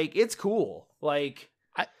 but like it's cool. Like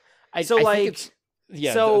my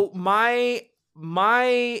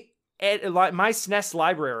SNES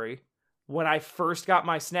library when I first got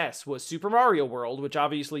my SNES was Super Mario World, which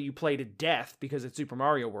obviously you play to death because it's Super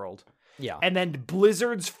Mario World. Yeah. And then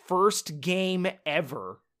Blizzard's first game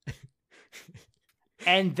ever.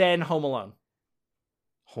 And then Home Alone.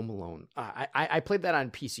 Home Alone. I played that on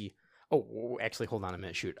PC. Oh, actually, hold on a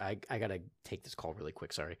minute. Shoot, I gotta take this call really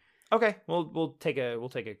quick. Sorry. Okay, we'll take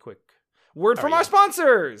a quick word from our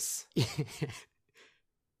sponsors.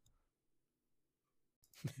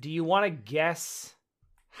 Do you want to guess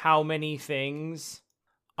how many things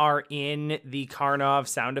are in the Karnov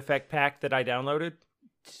sound effect pack that I downloaded?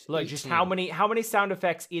 Like, just how many sound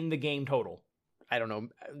effects in the game total? I don't know,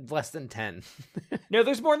 less than 10. No,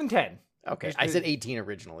 there's more than 10. Okay, I said 18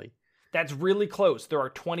 originally. That's really close. There are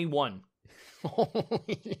 21.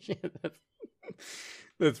 Holy shit,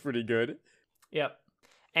 that's pretty good. Yep.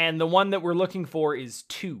 And the one that we're looking for is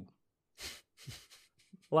 2.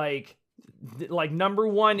 Like number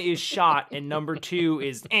 1 is shot and number 2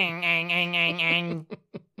 is ang.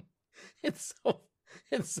 It's so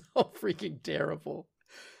freaking terrible.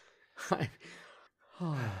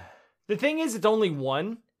 The thing is, it's only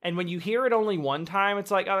 1, and when you hear it only 1 time,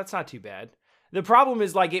 it's like, oh, that's not too bad. The problem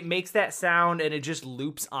is, like, it makes that sound and it just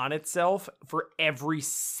loops on itself for every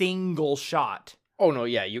single shot. Oh no,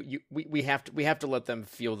 yeah, we have to let them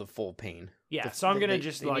feel the full pain. Yeah, so I'm gonna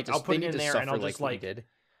I'll put it in there and I'll just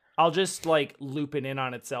I'll just like loop it in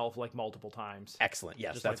on itself like multiple times. Excellent.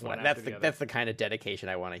 Yes, just that's the kind of dedication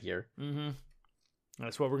I want to hear. Mm-hmm.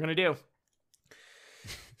 That's what we're gonna do.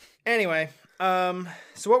 Anyway, so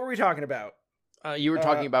what were we talking about? You were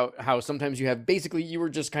talking about how sometimes you have you were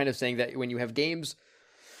just kind of saying that when you have games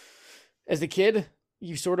as a kid,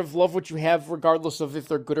 you sort of love what you have regardless of if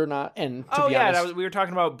they're good or not. And to be honest, we were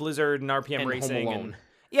talking about Blizzard and RPM Racing. Home Alone.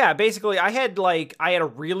 Yeah, basically, I had a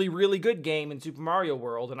really, really good game in Super Mario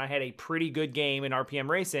World, and I had a pretty good game in RPM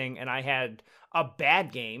Racing, and I had a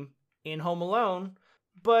bad game in Home Alone,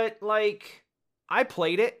 but, like, I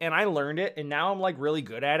played it, and I learned it, and now I'm, like, really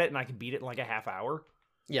good at it, and I can beat it in, like, a half hour.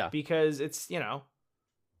 Yeah. Because it's,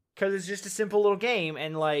 because it's just a simple little game,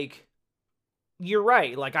 and, like, you're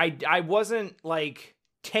right. Like, I wasn't, like,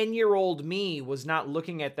 10-year-old me was not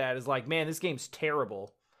looking at that as, like, man, this game's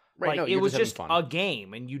terrible. Right, like, it was just a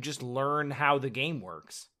game, and you just learn how the game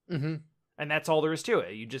works. Mm-hmm. And that's all there is to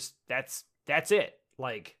it. You just, that's it.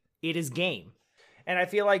 Like, it is game. And I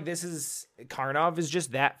feel like Karnov is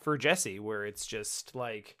just that for Jesse, where it's just,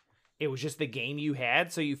 like, it was just the game you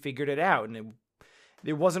had, so you figured it out. And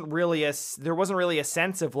there wasn't really a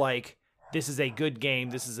sense of, like, this is a good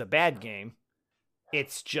game, this is a bad game.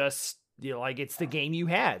 It's just, like, it's the game you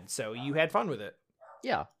had, so you had fun with it.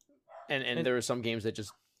 Yeah. And there are some games that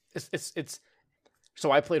just... It's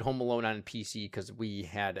so I played Home Alone on PC because we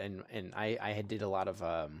had and I did a lot of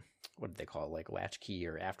what did they call it, like latchkey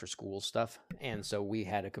or after school stuff, and so we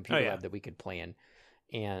had a computer lab that we could play in,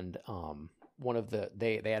 and one of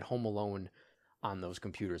they had Home Alone on those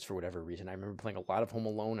computers for whatever reason. I remember playing a lot of Home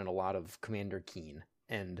Alone and a lot of Commander Keen.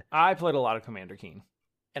 And I played a lot of Commander Keen.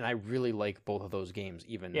 And I really like both of those games.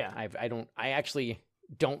 Even yeah. I actually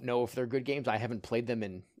don't know if they're good games. I haven't played them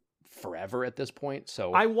in forever at this point.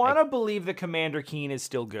 So I want to believe that Commander Keen is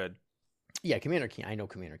still good. Yeah, Commander Keen. I know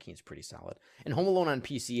Commander Keen's pretty solid. And Home Alone on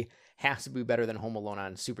PC has to be better than Home Alone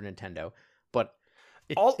on Super Nintendo. But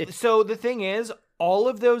so the thing is, all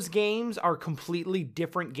of those games are completely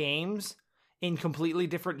different games in completely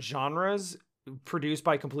different genres produced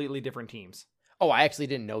by completely different teams. Oh, I actually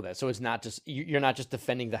didn't know that. So it's not just, you're not just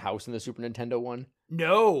defending the house in the Super Nintendo one?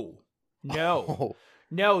 No. Oh.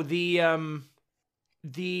 No, the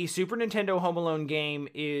Super Nintendo Home Alone game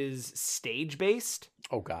is stage-based.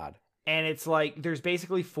 Oh, God. And it's like, there's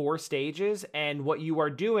basically 4 stages, and what you are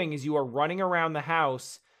doing is you are running around the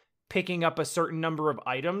house picking up a certain number of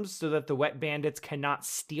items so that the wet bandits cannot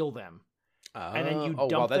steal them. And then you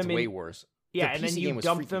dump them in. Way worse. Yeah, and then you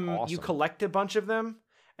dump them, awesome. You collect a bunch of them,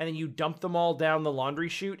 and then you dump them all down the laundry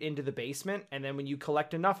chute into the basement, and then when you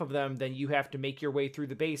collect enough of them, then you have to make your way through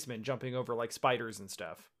the basement, jumping over like spiders and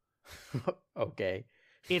stuff. Okay.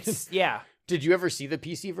 It's, yeah. Did you ever see the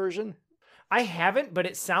PC version? I haven't, but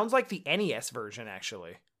it sounds like the NES version,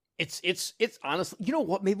 actually. It's honestly, you know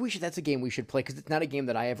what? Maybe that's a game we should play, because it's not a game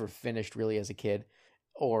that I ever finished really as a kid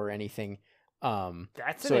or anything.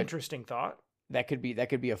 That's an interesting thought. That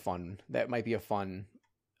might be a fun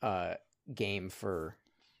game for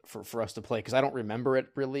us to play, because I don't remember it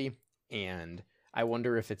really, and I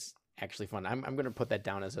wonder if it's actually fun. I'm going to put that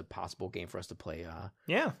down as a possible game for us to play.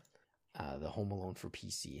 The Home Alone for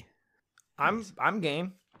PC. I'm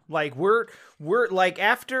game. Like we're like,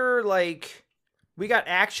 after like we got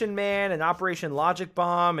Action Man and Operation Logic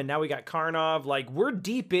Bomb, and now we got Karnov. Like we're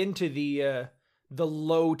deep into the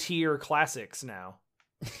low tier classics now.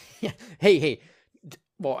 Yeah. Hey.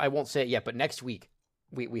 Well, I won't say it yet, but next week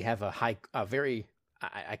we have I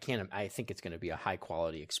think it's going to be a high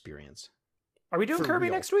quality experience. Are we doing Kirby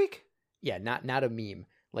next week? Yeah, not a meme.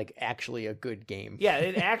 Like actually a good game. Yeah,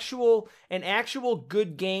 an actual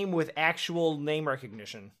good game with actual name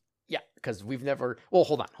recognition. Yeah, because we've never. Well,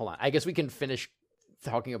 hold on. I guess we can finish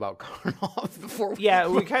talking about Karnov before.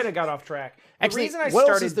 We kind of got off track. Actually, what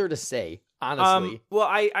else is there to say? Honestly, well,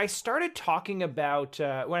 I started talking about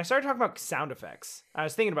when I started talking about sound effects. I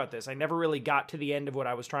was thinking about this. I never really got to the end of what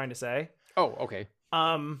I was trying to say. Oh, okay.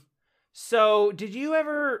 So did you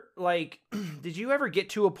ever get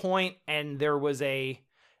to a point and there was a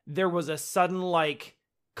sudden like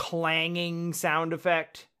clanging sound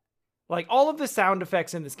effect? Like all of the sound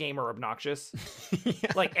effects in this game are obnoxious.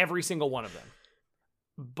 Yeah. Like every single one of them.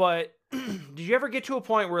 But did you ever get to a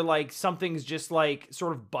point where like something's just like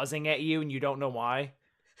sort of buzzing at you and you don't know why?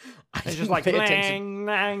 It's just like bang,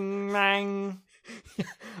 bang, bang.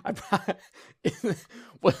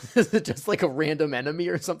 Is it just like a random enemy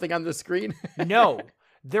or something on the screen? No,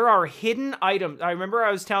 there are hidden items. I remember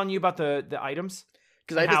I was telling you about the items,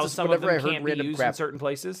 because how some of them can't be used in certain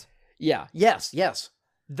places. Yeah. Yes.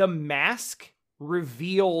 The mask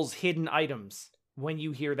reveals hidden items when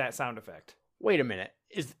you hear that sound effect. Wait a minute.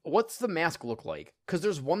 What's the mask look like? Because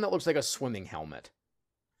there's one that looks like a swimming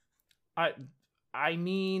I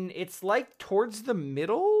mean, it's like towards the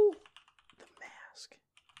middle. The mask.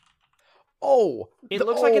 Oh, it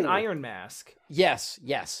looks like an iron mask. Yes.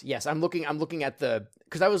 I'm looking at the,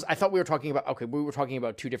 because I thought we were talking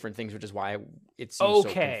about two different things, which is why it seems so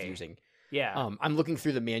confusing. Yeah. I'm looking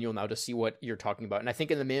through the manual now to see what you're talking about, and I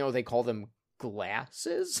think in the manual they call them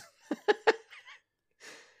glasses.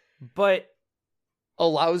 But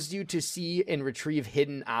allows you to see and retrieve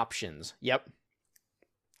hidden options. Yep.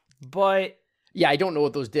 But yeah, I don't know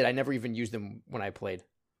what those did. I never even used them when I played.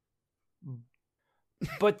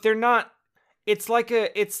 But they're not. It's like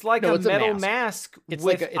a metal mask. It's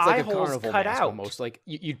with like a carnival cut mask out. Almost like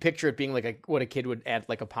you'd picture it being like what a kid would add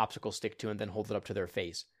like a popsicle stick to and then hold it up to their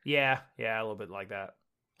face. Yeah, a little bit like that.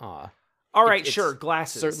 All right, sure,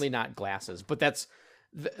 glasses. Certainly not glasses, but that's.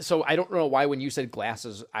 So I don't know why when you said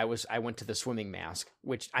glasses, I went to the swimming mask,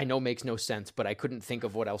 which I know makes no sense, but I couldn't think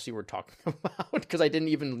of what else you were talking about because I didn't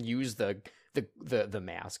even use the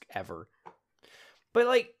mask ever. But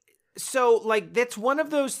like, so like that's one of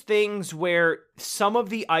those things where some of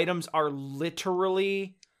the items are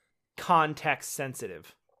literally context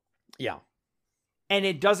sensitive. Yeah. And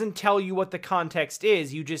it doesn't tell you what the context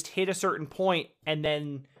is. You just hit a certain point and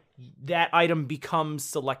then that item becomes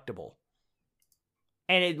selectable.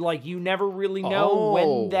 And it like you never really know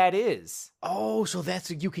when that is. Oh, so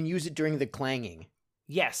you can use it during the clanging.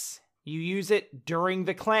 Yes, you use it during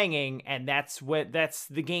the clanging, and that's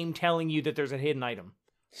the game telling you that there's a hidden item.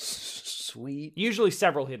 Sweet. Usually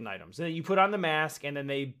several hidden items. And then you put on the mask, and then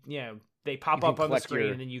they pop up on the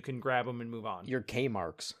screen, and then you can grab them and move on. Your K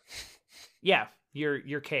marks. Yeah,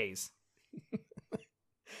 your Ks.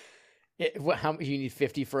 How you need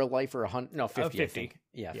 50 for a life or 100? No, 50. 50. I think.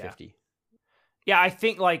 Yeah, 50. Yeah, I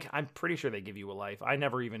think I'm pretty sure they give you a life. I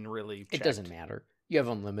never even really checked. It doesn't matter. You have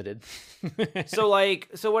unlimited. So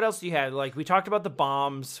what else do you have? Like, we talked about the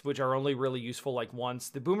bombs, which are only really useful like once.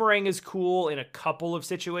 The boomerang is cool in a couple of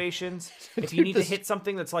situations. If you need to hit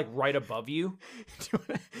something that's like right above you.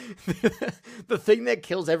 The thing that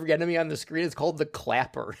kills every enemy on the screen is called the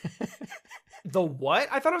clapper. The what?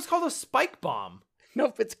 I thought it was called a spike bomb.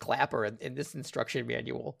 Nope, it's clapper in this instruction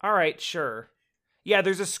manual. All right, sure. Yeah,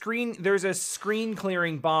 there's a screen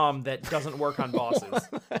clearing bomb that doesn't work on bosses.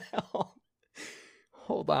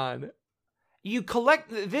 Hold on.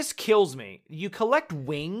 This kills me. You collect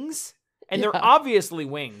wings, and they're obviously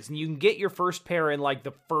wings, and you can get your first pair in like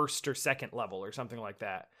the first or second level or something like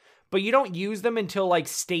that. But you don't use them until like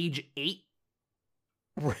stage 8.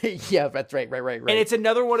 Right, yeah, that's right. And it's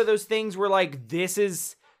another one of those things where like this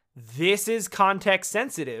is context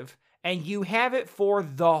sensitive, and you have it for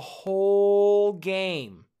the whole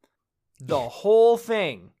game. The whole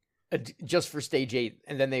thing. Just for stage 8,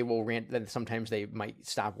 and then they will then sometimes they might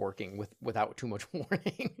stop working without too much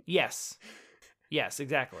warning. Yes,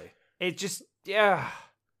 exactly. It just, yeah.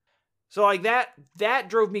 So like that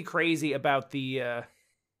drove me crazy about the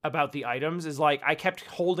items, is like I kept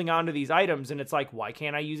holding on to these items, and it's like, why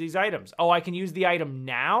can't I use these items? Oh, I can use the item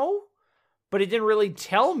now? But it didn't really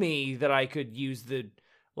tell me that I could use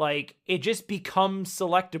it just becomes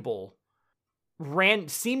selectable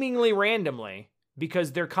seemingly randomly,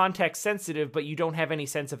 because they're context sensitive, but you don't have any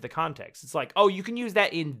sense of the context. It's like, oh, you can use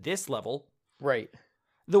that in this level. Right.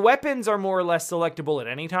 The weapons are more or less selectable at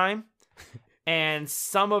any time. And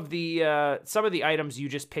some of the items you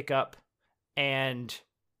just pick up, and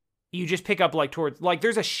you just pick up like towards, like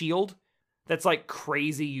there's a shield that's like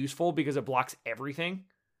crazy useful because it blocks everything.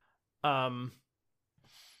 And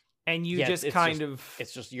you you're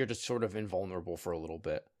just sort of invulnerable for a little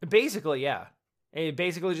bit. Basically, yeah. It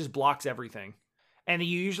basically just blocks everything. And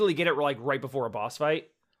you usually get it like right before a boss fight.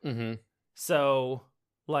 Mm-hmm. So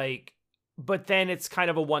like, but then it's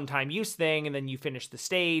kind of a one-time use thing, and then you finish the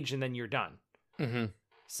stage, and then you're done. Mm-hmm.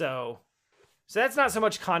 So that's not so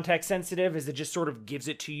much context sensitive as it just sort of gives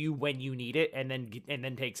it to you when you need it, and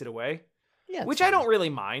then takes it away. Yeah, which fine. I don't really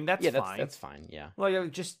mind. That's fine. That's fine. Yeah.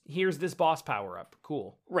 Like, just here's this boss power up.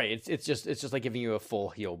 Cool. Right. It's just like giving you a full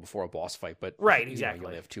heal before a boss fight, but right, exactly. You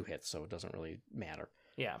only have 2 hits, so it doesn't really matter.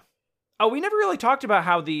 Yeah. Oh, we never really talked about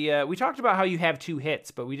how we talked about how you have 2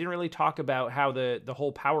 hits, but we didn't really talk about how the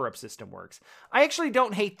whole power up system works. I actually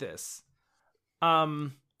don't hate this.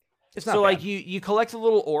 It's not so bad. like you collect the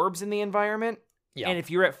little orbs in the environment, and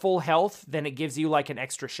if you're at full health, then it gives you like an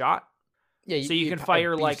extra shot. Yeah, so you can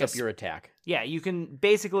fire like up your attack. Yeah, you can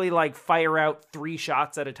basically like fire out 3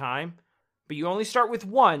 shots at a time, but you only start with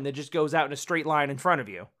 1 that just goes out in a straight line in front of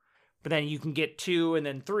you. But then you can get 2 and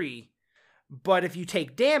then 3. But if you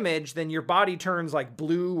take damage, then your body turns like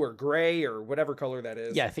blue or gray or whatever color that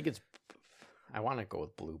is. Yeah, I think I want to go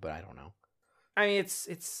with blue, but I don't know. I mean, it's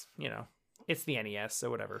it's the NES, so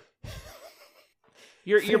whatever.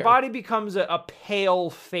 Your body becomes a pale,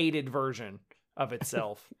 faded version of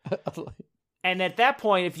itself. And at that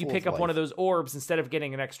point, if you pick up one of those orbs, instead of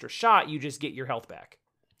getting an extra shot, you just get your health back.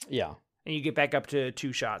 Yeah. And you get back up to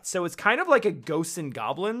 2 shots. So it's kind of like a Ghosts and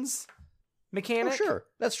Goblins mechanic. Oh, sure.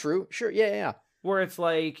 That's true. Sure. Yeah. Where it's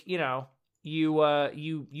like, you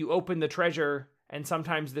open the treasure, and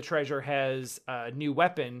sometimes the treasure has a new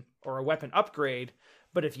weapon or a weapon upgrade.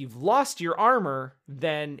 But if you've lost your armor,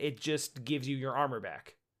 then it just gives you your armor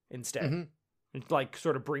back instead. Mm-hmm. It like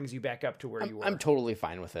sort of brings you back up to where you were. I'm totally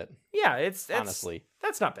fine with it. Yeah, it's honestly,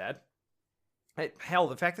 that's not bad. Hell,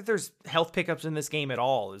 the fact that there's health pickups in this game at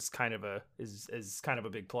all is kind of a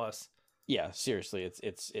big plus. Yeah, seriously,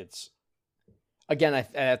 it's again,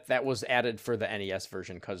 that was added for the NES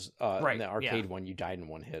version because in the arcade one you died in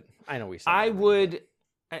 1 hit. I know we said I would.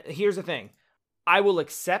 Here's the thing, I will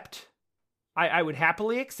accept. I would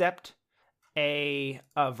happily accept a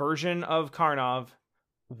version of Karnov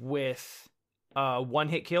with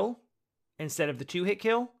 1-hit kill instead of the 2-hit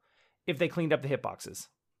kill if they cleaned up the hitboxes.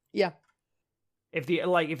 Yeah. If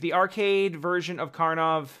the arcade version of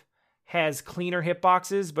Karnov has cleaner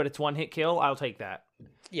hitboxes, but it's 1-hit kill, I'll take that.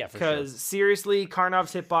 Yeah, for sure. Because seriously,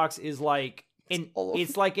 Karnov's hitbox is like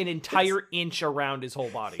it's like an entire inch around his whole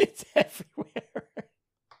body. It's everywhere.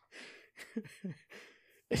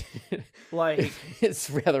 Like, it's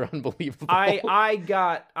rather unbelievable. I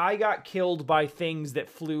got killed by things that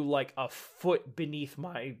flew like a foot beneath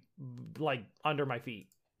my, like, under my feet.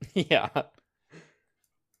 Yeah.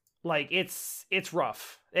 Like, it's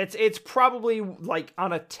rough. It's probably, like,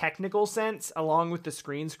 on a technical sense, along with the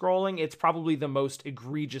screen scrolling, it's probably the most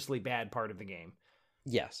egregiously bad part of the game.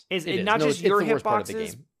 Yes. It's not just your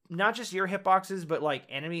hitboxes, not just your hitboxes, but like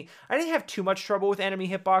enemy. I didn't have too much trouble with enemy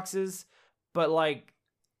hitboxes, but like,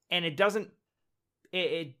 and it doesn't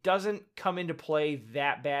come into play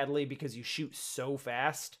that badly because you shoot so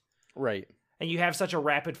fast. Right. And you have such a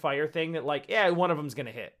rapid fire thing that, like, yeah, one of them's going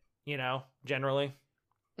to hit, generally.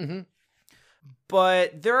 Mm-hmm.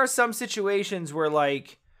 But there are some situations where,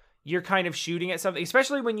 like, you're kind of shooting at something,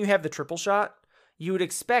 especially when you have the triple shot. You would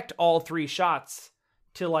expect all 3 shots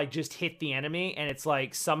to, like, just hit the enemy, and it's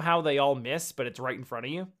like somehow they all miss, but it's right in front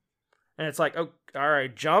of you. And it's like, oh, all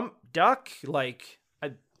right, jump, duck, like,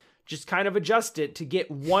 just kind of adjust it to get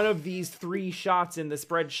one of these 3 shots in the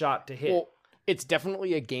spread shot to hit. Well, it's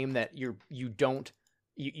definitely a game that you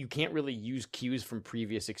can't really use cues from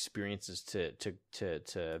previous experiences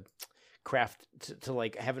to craft to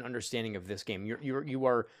like have an understanding of this game. You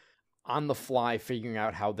are on the fly figuring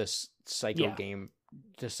out how this psycho game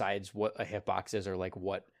decides what a hitbox is, or like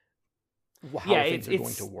how things are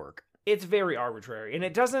going to work. It's very arbitrary, and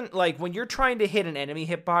it doesn't, like, when you're trying to hit an enemy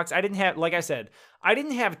hitbox, I didn't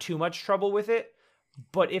have too much trouble with it,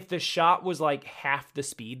 but if the shot was like half the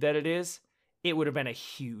speed that it is, it would have been a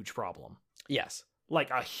huge problem. Yes. Like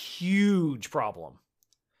a huge problem.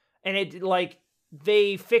 And it, like,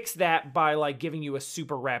 they fixed that by, like, giving you a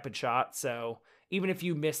super rapid shot, so even if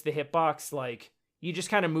you miss the hitbox, like, you just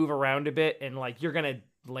kind of move around a bit, and, like, you're gonna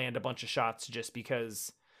land a bunch of shots just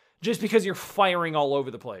because you're firing all over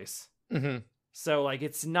the place. Mm-hmm. So, like,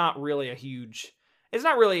 it's not really a huge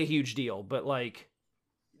deal, but, like,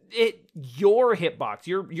 your hitbox,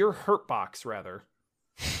 your hurtbox rather,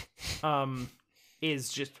 is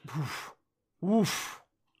just oof.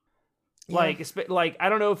 Yeah. Like I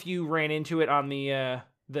don't know if you ran into it on the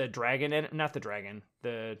dragon, and not the dragon,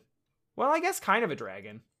 I guess kind of a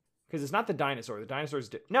dragon, because it's not the dinosaur. The dinosaur's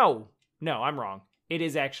no, I'm wrong. It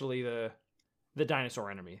is actually the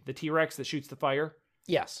dinosaur enemy, the T-Rex that shoots the fire.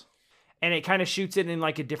 Yes. And it kind of shoots it in,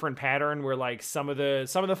 like, a different pattern where, like, some of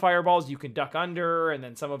the fireballs you can duck under, and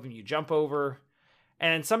then some of them you jump over.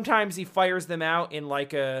 And sometimes he fires them out in,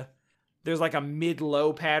 like, there's, like, a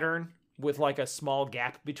mid-low pattern with, like, a small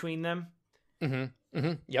gap between them. Mm-hmm.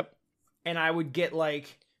 Mm-hmm. Yep. And I would get,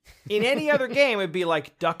 like, in any other game, it'd be,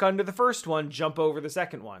 like, duck under the first one, jump over the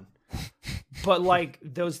second one. But, like,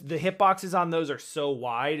 the hitboxes on those are so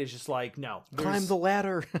wide, it's just like, no. Climb the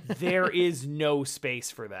ladder. There is no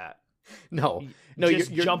space for that. No,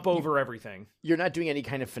 just jump over everything. You're not doing any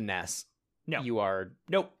kind of finesse. No, you are.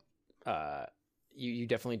 Nope. You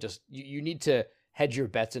definitely just you need to hedge your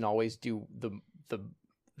bets and always do the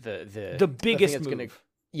biggest move.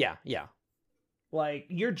 Yeah. Like,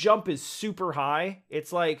 your jump is super high.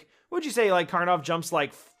 It's like, would you say, like, Karnov jumps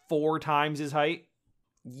like 4 times his height?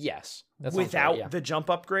 Yes, without the jump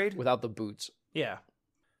upgrade, without the boots. Yeah,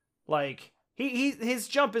 like. His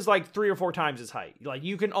jump is like 3 or 4 times his height. Like,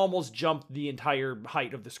 you can almost jump the entire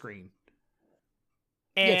height of the screen.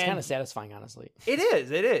 And yeah, it's kind of satisfying, honestly. It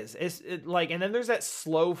is. It's like, and then there's that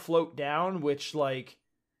slow float down, which, like,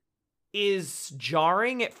 is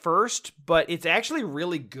jarring at first, but it's actually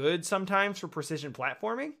really good sometimes for precision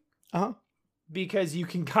platforming. Uh-huh. Because you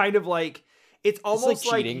can kind of, like, it's almost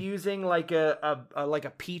like using like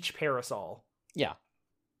a Peach parasol. Yeah.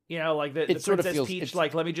 Like the Princess Peach,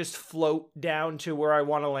 like, let me just float down to where I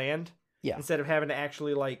want to land. Yeah. Instead of having to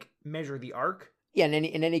actually, like, measure the arc. Yeah, in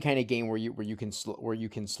any kind of game where you can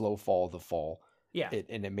slow fall the fall. Yeah.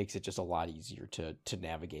 And it makes it just a lot easier to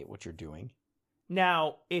navigate what you're doing.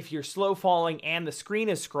 Now, if you're slow falling and the screen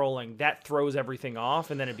is scrolling, that throws everything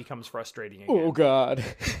off, and then it becomes frustrating again. Oh God.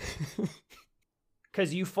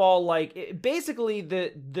 Because you fall, like, basically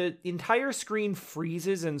the entire screen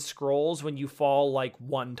freezes and scrolls when you fall, like,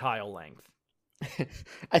 1 tile length.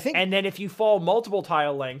 I think. And then if you fall multiple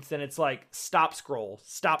tile lengths, then it's like stop scroll,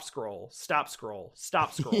 stop scroll, stop scroll,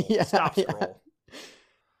 stop scroll, stop scroll.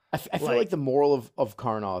 I feel like the moral of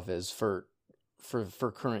Karnov is for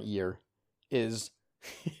current year is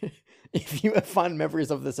if you have fond memories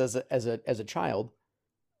of this as a child,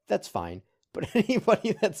 that's fine. But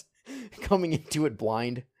anybody that's coming into it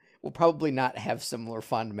blind will probably not have similar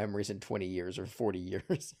fond memories in 20 years or 40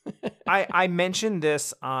 years. I mentioned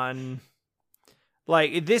this on,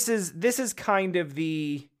 like, this is kind of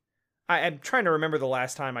the, I'm trying to remember the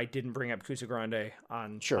last time I didn't bring up Kusa Grande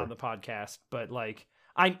on the podcast, but, like,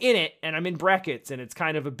 I'm in it and I'm in brackets and it's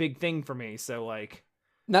kind of a big thing for me. So like,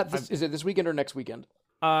 is it this weekend or next weekend?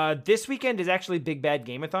 This weekend is actually Big Bad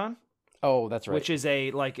Game-a-thon. Oh, that's right. Which is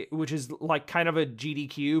like kind of a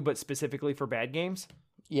GDQ, but specifically for bad games.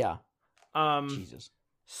 Yeah. Jesus.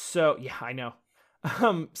 So yeah, I know.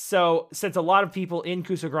 So since a lot of people in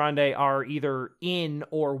Cusa Grande are either in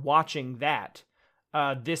or watching that,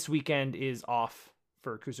 this weekend is off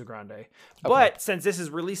for Cusa Grande. Okay. But since this is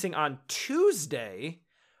releasing on Tuesday,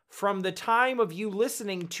 from the time of you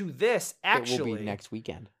listening to this, actually, it will be next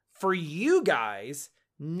weekend. For you guys,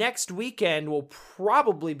 next weekend will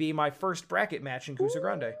probably be my first bracket match in Cusa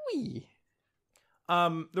Grande. Ooh-wee.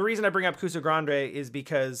 The reason I bring up Cusa Grande is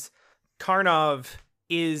because Karnov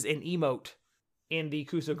is an emote in the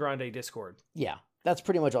Cusa Grande Discord. Yeah, that's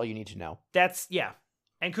pretty much all you need to know. Yeah.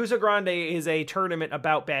 And Cusa Grande is a tournament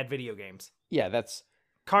about bad video games. Yeah,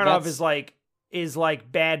 Karnov is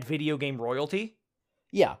like bad video game royalty.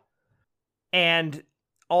 Yeah. And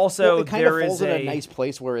also it kind of falls in a nice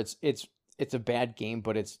place where it's a bad game,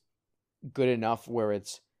 but it's good enough where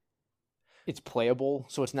it's playable.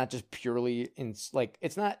 So it's not just purely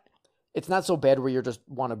it's not so bad where you just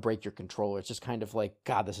want to break your controller. It's just kind of like,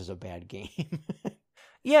 God, this is a bad game.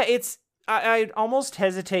 Yeah, I'd almost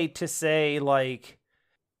hesitate to say like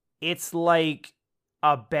it's like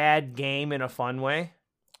a bad game in a fun way.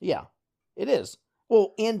 Yeah, it is.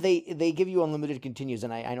 Well, and they give you unlimited continues,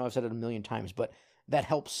 and I know I've said it a million times, but that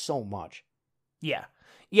helps so much. Yeah.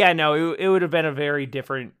 Yeah, no, it would have been a very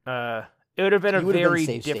different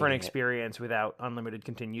different experience without unlimited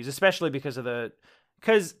continues, especially because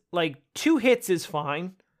like 2 hits is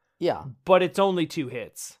fine. Yeah. But it's only 2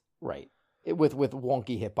 hits. Right. With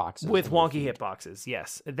wonky hitboxes. With wonky hitboxes,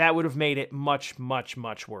 yes. That would have made it much, much,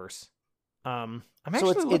 much worse. I'm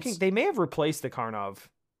actually looking, they may have replaced the Karnov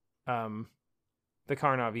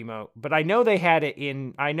emote, but I know they had a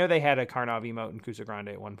Karnov emote in Cusa Grande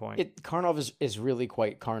at one point. Karnov is really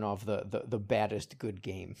quite Karnov, the baddest good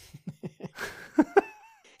game.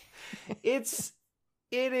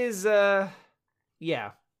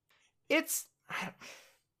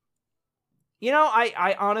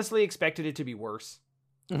 I honestly expected it to be worse.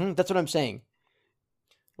 Mm-hmm, that's what I'm saying.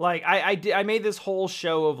 Like I made this whole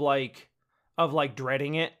show of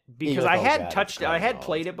dreading it because I had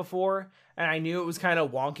played it before and I knew it was kind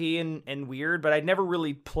of wonky and weird, but I'd never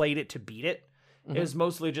really played it to beat it. Mm-hmm. It was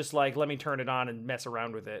mostly just like, let me turn it on and mess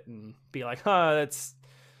around with it and be like, it's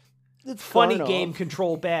funny game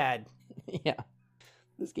control bad. Yeah.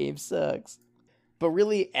 This game sucks. But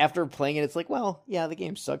really, after playing it, it's like, well, yeah, the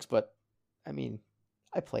game sucks, but I mean,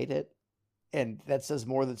 I played it, and that says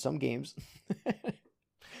more than some games.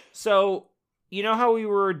 So, you know how we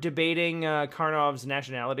were debating Karnov's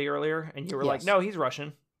nationality earlier, and you were like, no, he's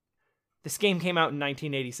Russian. This game came out in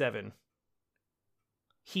 1987.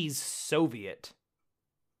 He's Soviet.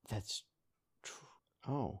 That's true.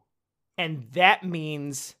 Oh. And that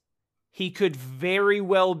means he could very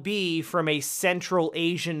well be from a Central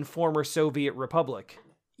Asian former Soviet republic.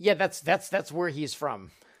 Yeah, that's where he's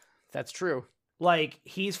from. That's true. Like,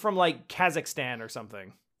 he's from, like, Kazakhstan or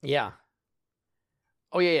something. Yeah.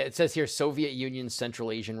 Oh, yeah, it says here, Soviet Union,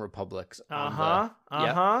 Central Asian Republics. Yeah,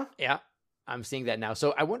 I'm seeing that now.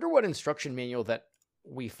 So I wonder what instruction manual that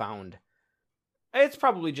we found. It's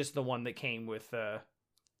probably just the one that came with,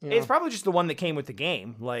 It's probably just the one that came with the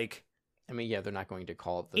game, like... I mean, yeah, they're not going to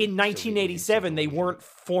call it in 1987, they weren't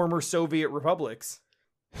former Soviet republics.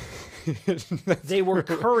 They were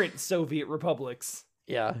current Soviet republics.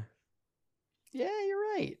 Yeah. Yeah,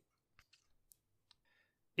 you're right.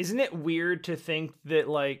 Isn't it weird to think that,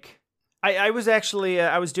 like, I was actually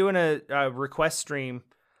I was doing a request stream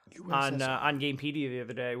on Gamepedia the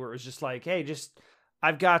other day where it was just like, hey,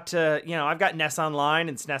 I've got NES Online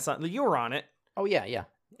and SNES on. You were on it. Oh yeah.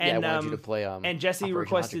 And I wanted you to play. And Jesse Operation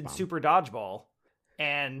requested Super Dodgeball,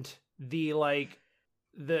 and the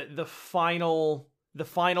final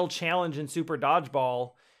challenge in Super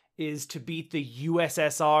Dodgeball is to beat the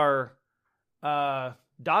USSR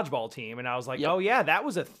dodgeball team, and I was like, oh yeah, that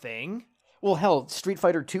was a thing. Well, hell, Street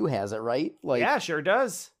Fighter 2 has it, right? Like, yeah, sure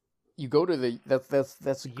does. You go to the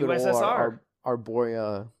that's good USSR. Old our boy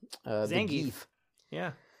Zangief.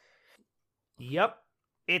 Yeah. Yep.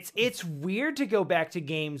 It's weird to go back to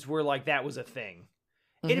games where like that was a thing.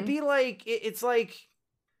 Mm-hmm. It'd be like it's like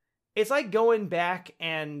going back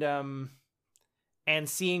and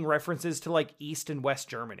seeing references to like East and West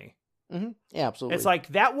Germany. Mm-hmm. Yeah, absolutely. It's like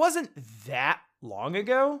that wasn't that long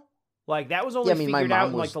ago. Like that was only figured out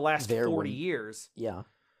in like the last 40 years. Yeah.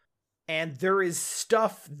 And there is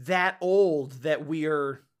stuff that old that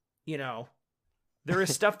we're, there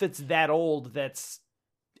is stuff that's that old that's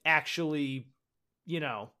actually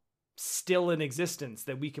still in existence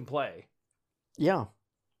that we can play. Yeah.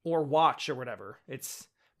 Or watch or whatever.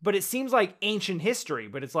 But it seems like ancient history,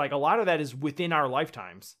 but it's like a lot of that is within our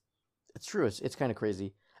lifetimes. It's true. It's kind of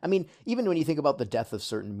crazy. I mean, even when you think about the death of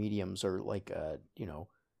certain mediums, or like,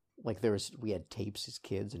 like we had tapes as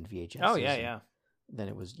kids and VHS. Oh, yeah. Then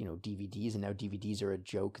it was, DVDs, and now DVDs are a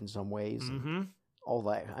joke in some ways. Mm-hmm. All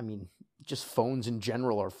that. I mean, just phones in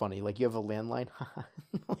general are funny. Like, you have a landline.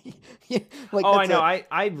 I know.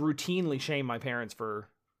 I routinely shame my parents for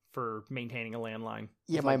maintaining a landline.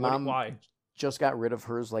 Yeah, my mom why? Just got rid of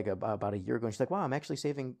hers like about a year ago. And she's like, wow, I'm actually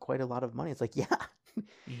saving quite a lot of money. It's like, yeah.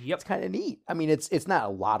 Yep. It's kind of neat. I mean, it's not a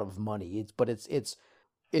lot of money, but it's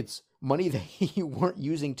money that you weren't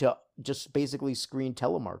using to just basically screen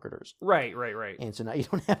telemarketers. Right. And so now you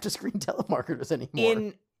don't have to screen telemarketers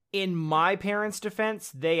anymore. In my parents'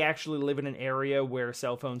 defense, they actually live in an area where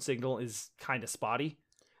cell phone signal is kind of spotty.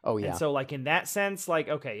 Oh, yeah. And so, like, in that sense, like,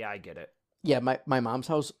 okay, yeah, I get it. Yeah, my mom's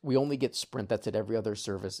house, we only get Sprint. That's it. Every other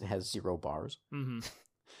service has 0 bars. Mm-hmm.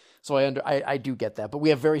 So I do get that, but we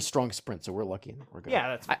have very strong Sprint, so we're lucky. We're good.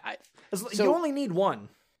 Yeah, you only need one.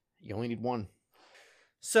 You only need one.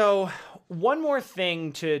 So, one more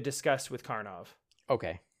thing to discuss with Karnov.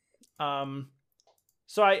 Okay.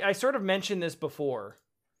 So I sort of mentioned this before.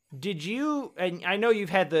 Did you? And I know you've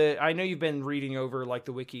been reading over like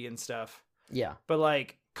the wiki and stuff. Yeah. But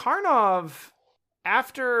like Karnov,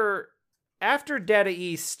 after Data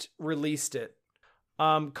East released it,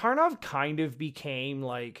 Karnov kind of became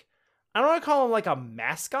like, I don't want to call him like a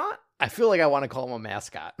mascot. I feel like I want to call him a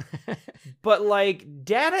mascot. But like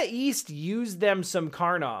Data East used them some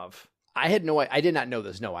Karnov. I did not know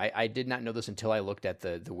this. No, I did not know this until I looked at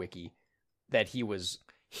the wiki that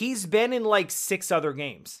he's been in like 6 other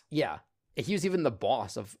games. Yeah. He was even the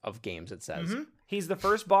boss of games, it says. Mm-hmm. He's the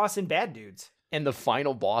first boss in Bad Dudes. And the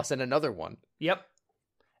final boss in another one. Yep.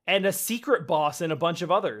 And a secret boss in a bunch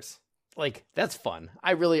of others. Like, that's fun.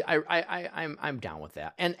 I'm down with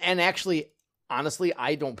that. And actually, honestly,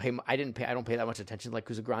 I don't pay that much attention to like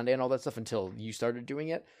Kusa Grande and all that stuff until you started doing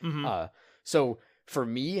it. Mm-hmm. So for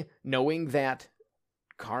me, knowing that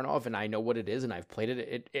Karnov and I know what it is and I've played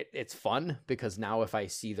it, it's fun because now if I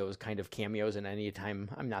see those kind of cameos and any time,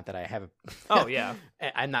 I'm not that I have. Oh yeah,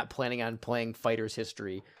 I'm not planning on playing Fighter's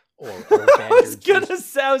History or I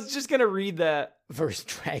was just gonna read that versus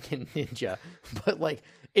Dragon Ninja, but like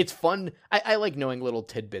it's fun. I like knowing little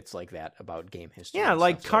tidbits like that about game history. Yeah,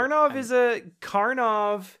 like stuff, Karnov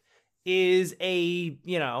is a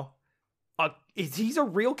he's a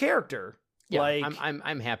real character. Yeah, like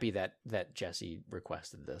I'm happy that Jesse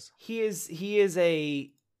requested this. He is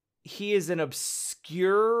an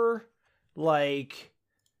obscure like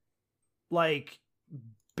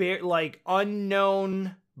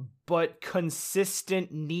unknown but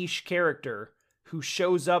consistent niche character who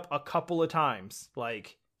shows up a couple of times.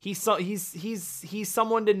 Like he's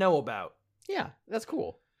someone to know about. Yeah, that's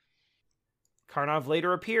cool. Karnov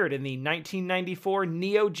later appeared in the 1994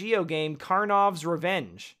 Neo Geo game Karnov's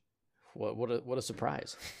Revenge. What a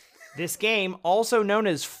surprise. This game, also known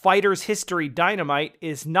as Fighter's History Dynamite,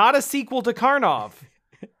 is not a sequel to Karnov,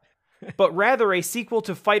 but rather a sequel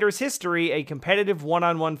to Fighter's History, a competitive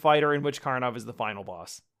one-on-one fighter in which Karnov is the final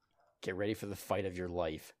boss. Get ready for the fight of your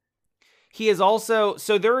life. He is also...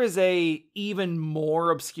 So there is a even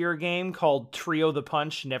more obscure game called Trio the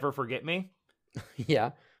Punch, Never Forget Me.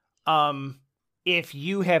 Yeah. If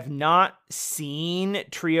you have not seen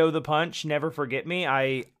Trio the Punch, Never Forget Me,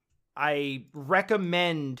 I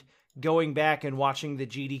recommend going back and watching the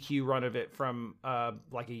GDQ run of it from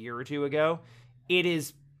like a year or two ago. It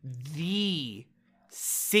is the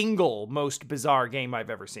single most bizarre game I've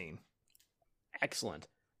ever seen. Excellent.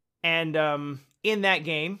 And in that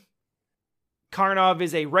game, Karnov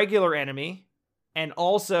is a regular enemy, and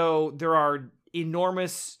also there are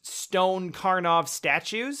enormous stone Karnov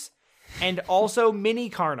statues, and also mini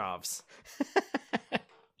Karnovs.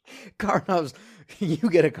 Karnovs. You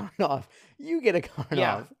get a Karnov. You get a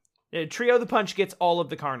Karnov. Yeah. Trio the Punch gets all of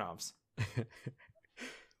the Karnovs.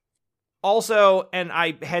 Also, and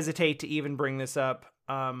I hesitate to even bring this up,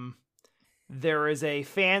 there is a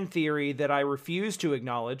fan theory that I refuse to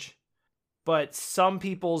acknowledge, but some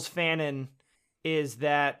people's fanon is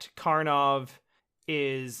that Karnov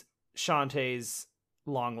is Shantae's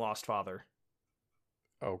long-lost father.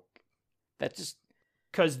 Oh, that just...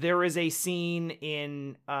 Because there is a scene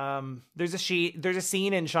in there's a scene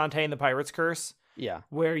in Shantae and the Pirate's Curse, yeah,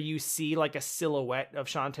 where you see like a silhouette of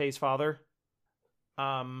Shantae's father,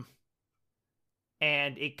 and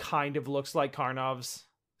it kind of looks like Karnov's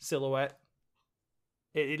silhouette.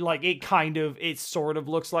 It sort of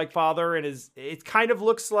looks like father, and it kind of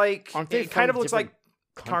looks like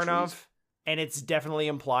Karnov, and it's definitely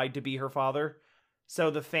implied to be her father. So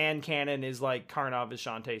the fan canon is like Karnov is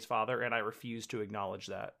Shantae's father, and I refuse to acknowledge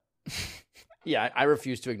that. Yeah, I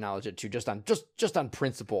refuse to acknowledge it too, just on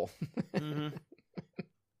principle. Mm-hmm.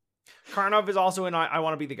 Karnov is also in I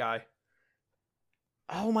Want to Be the Guy.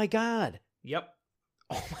 Oh my god. Yep.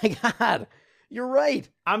 Oh my god. You're right.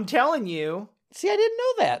 I'm telling you. See, I didn't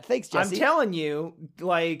know that. Thanks, Jesse. I'm telling you,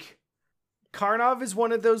 like, Karnov is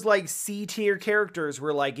one of those, like, C-tier characters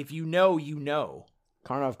where, like, if you know, you know.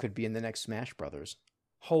 Karnov could be in the next Smash Brothers.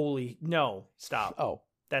 No, stop. Oh.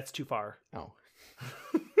 That's too far. Oh.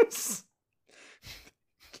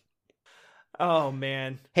 Oh,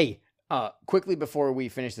 man. Hey, quickly before we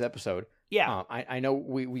finish this episode. Yeah. I know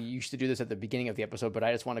we used to do this at the beginning of the episode, but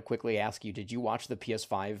I just want to quickly ask you, did you watch the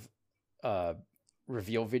PS5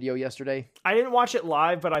 reveal video yesterday? I didn't watch it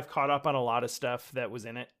live, but I've caught up on a lot of stuff that was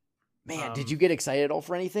in it. Man, did you get excited at all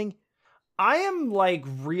for anything? I am like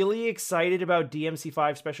really excited about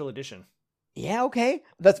DMC5 Special Edition. Yeah, okay.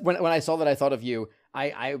 That's when I saw that, I thought of you.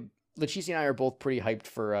 Leticia and I are both pretty hyped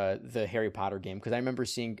for the Harry Potter game, because I remember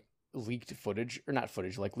seeing leaked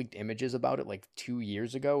images about it like 2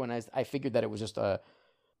 years ago, and I figured that it was just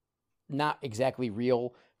not exactly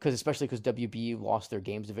real, especially because WB lost their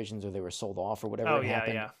games divisions, or they were sold off, or whatever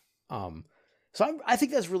happened. Yeah. So I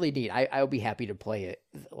think that's really neat. I'll be happy to play it.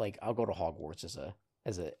 Like, I'll go to Hogwarts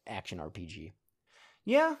as a action RPG.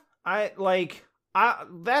 Yeah,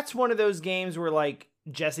 that's one of those games where like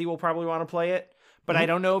Jessie will probably want to play it, but I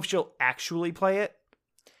don't know if she'll actually play it.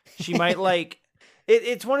 She might like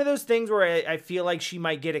it's one of those things where I feel like she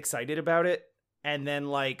might get excited about it and then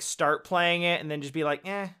like start playing it and then just be like,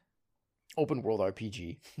 eh. Open world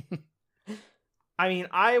RPG. I mean,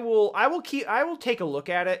 I will take a look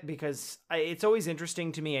at it, because it's always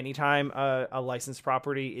interesting to me anytime a licensed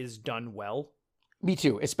property is done well. Me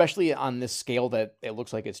too, especially on this scale that it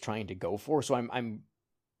looks like it's trying to go for. So I'm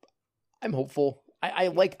hopeful. I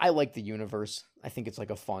like the universe. I think it's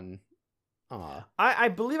like a fun. I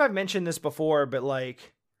believe I've mentioned this before, but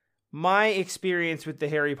like my experience with the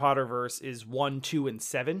Harry Potter verse is 1, 2, and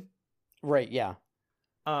 7. Right. Yeah.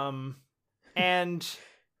 And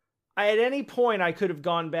at any point I could have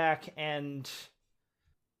gone back and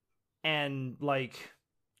like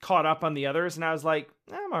caught up on the others, and I was like,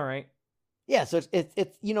 I'm all right. Yeah, so it's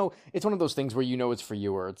it's one of those things where it's for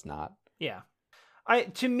you or it's not. Yeah.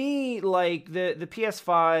 To me, like the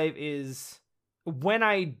PS5 is, when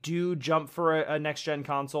I do jump for a next gen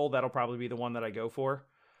console, that'll probably be the one that I go for.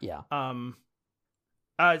 Yeah.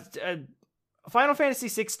 Final Fantasy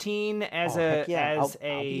 16 as an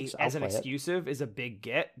play exclusive is a big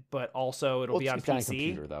get, but also it'll be on PC. On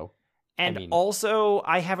computer, though. And also,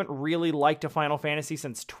 I haven't really liked a Final Fantasy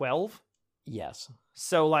since 12. Yes.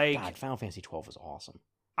 So, like, God, Final Fantasy 12 is awesome.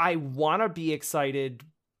 I want to be excited,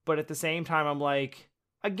 but at the same time, I'm like,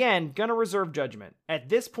 again, gonna reserve judgment. At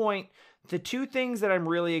this point, the two things that I'm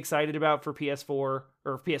really excited about for PS4, or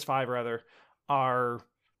PS5 rather, are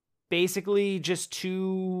basically just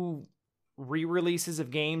 2 re-releases of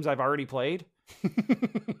games I've already played.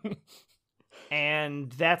 And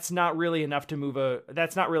that's not really enough to move a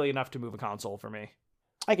console for me.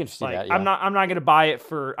 I can see that. Yeah. I'm not going to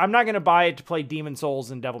buy it to play Demon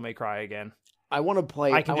Souls and Devil May Cry again. I want to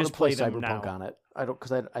play them Cyberpunk now. on it.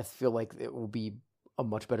 I feel like it will be a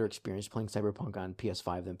much better experience playing Cyberpunk on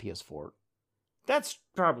PS5 than PS4. That's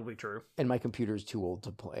probably true. And my computer is too old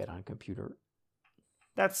to play it on computer.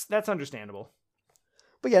 That's understandable.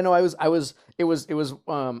 But yeah, no, I was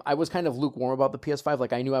kind of lukewarm about the PS5.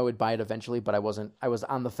 Like, I knew I would buy it eventually, but I was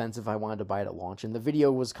on the fence if I wanted to buy it at launch. And the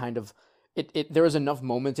video was kind of, there was enough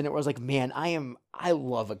moments in it where I was like, man, I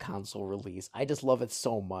love a console release. I just love it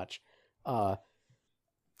so much.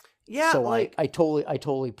 Yeah. So like, I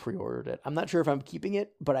totally pre-ordered it. I'm not sure if I'm keeping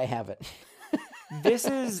it, but I have it. This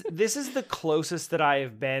is the closest that I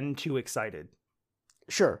have been to excited.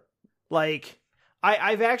 Sure. Like,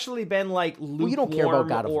 I've actually been like lukewarm. Well, you don't care about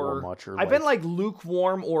God of War much. I've been like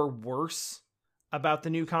lukewarm or worse about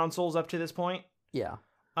the new consoles up to this point. Yeah.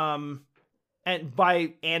 And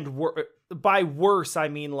by worse, I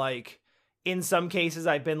mean like in some cases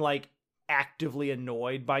I've been like actively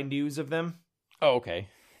annoyed by news of them. Oh, okay.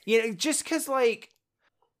 Yeah, just because like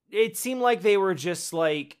it seemed like they were just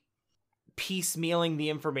like piecemealing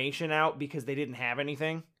the information out because they didn't have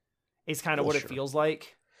anything. It's kind of what it feels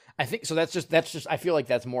like. I think so. That's just. I feel like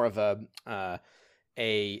that's more of an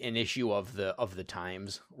issue of the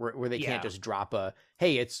times where they can't just drop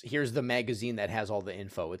here's the magazine that has all the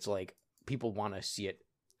info. It's like people want to see it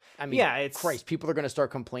I mean, yeah, it's Christ, people are going to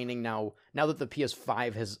start complaining now that the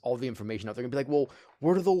PS5 has all the information out. They're going to be like, well,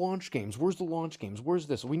 where are the launch games? Where's the launch games? Where's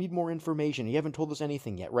this? We need more information. You haven't told us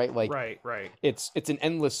anything yet, right? Like, right. It's an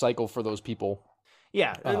endless cycle for those people.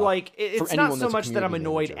 Yeah, like it's not so much that I'm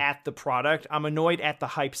annoyed manager. at the product. I'm annoyed at the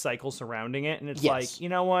hype cycle surrounding it, and it's Yes. like, you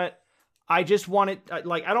know what? I just want it.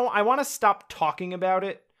 Like, I want to stop talking about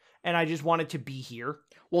it, and I just want it to be here.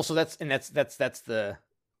 Well, so that's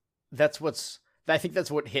what's. I think that's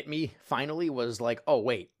what hit me finally was like, oh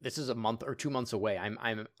wait, this is a month or 2 months away.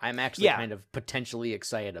 I'm actually kind of potentially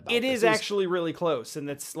excited about it. This is actually really close, and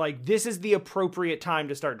it's like this is the appropriate time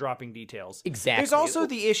to start dropping details. Exactly. There's also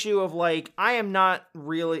the issue of like I am not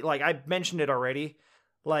really like I mentioned it already.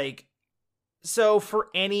 Like, so for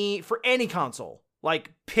any console,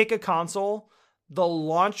 like pick a console, the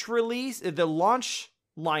launch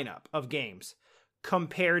lineup of games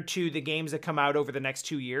compared to the games that come out over the next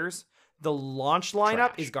 2 years. The launch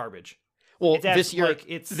lineup is garbage. Well, this year, like,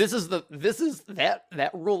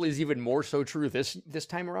 that rule is even more so true this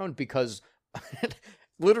time around because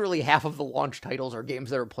literally half of the launch titles are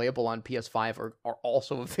games that are playable on PS5 are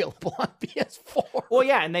also available on PS4. Well,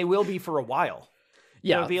 yeah, and they will be for a while.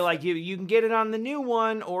 Yeah, it'll be like you can get it on the new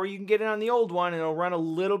one or you can get it on the old one, and it'll run a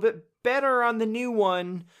little bit better on the new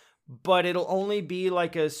one, but it'll only be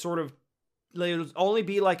like a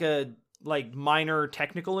minor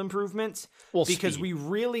technical improvements because we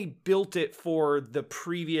really built it for the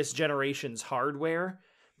previous generation's hardware,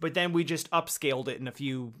 but then we just upscaled it in a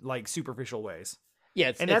few like superficial ways.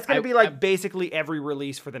 Yeah, and that's going to be like basically every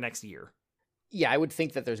release for the next year. Yeah, I would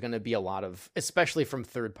think that there's going to be a lot of, especially from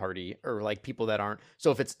third party or like people that aren't.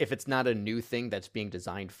 So if it's not a new thing that's being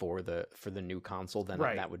designed for the new console, then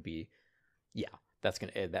that would be, yeah. That's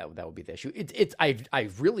gonna that would be the issue. I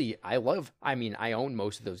own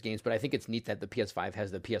most of those games, but I think it's neat that the PS5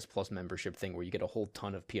 has the PS Plus membership thing where you get a whole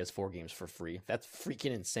ton of PS4 games for free. That's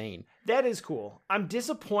freaking insane. That is cool. I'm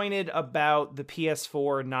disappointed about the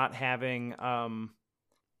PS4 not having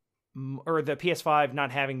or the PS5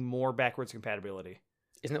 not having more backwards compatibility.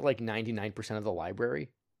 Isn't it like 99% of the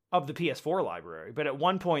library? Of the PS4 library, but at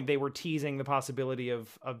one point they were teasing the possibility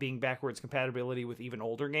of being backwards compatibility with even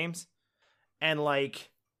older games. And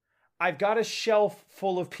like, I've got a shelf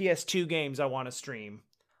full of PS2 games I want to stream.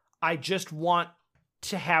 I just want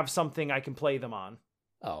to have something I can play them on.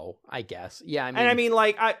 Oh, I guess. Yeah, did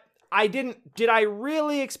I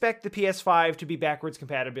really expect the PS5 to be backwards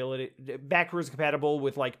compatible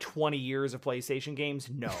with like 20 years of PlayStation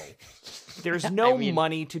games? No. There's no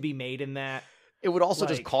money to be made in that. It would also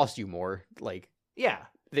just cost you more. Like, yeah,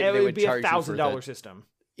 it would be $1,000 system.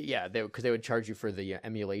 Yeah, because they would charge you for the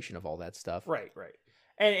emulation of all that stuff. Right.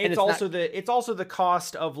 And it's also the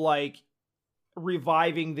cost of like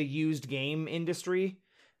reviving the used game industry,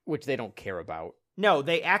 which they don't care about. No,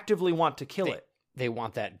 they actively want to kill it. They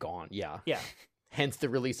want that gone. Yeah. Hence the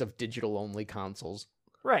release of digital only consoles.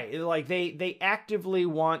 Right. Like they actively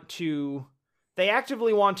want to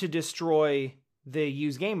destroy the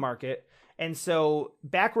used game market. And so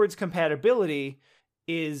backwards compatibility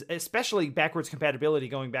is, especially backwards compatibility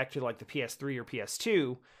going back to like the PS3 or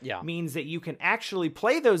PS2, means that you can actually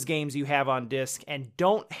play those games you have on disc and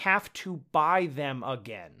don't have to buy them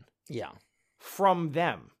again. Yeah. From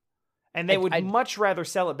them. And they would much rather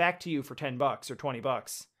sell it back to you for $10 or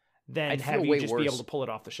 $20 than have you just be able to pull it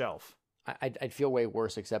off the shelf. I'd feel way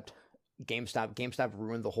worse, except GameStop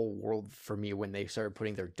ruined the whole world for me when they started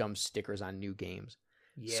putting their dumb stickers on new games.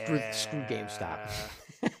 Yeah. Screw GameStop.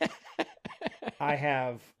 I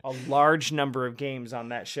have a large number of games on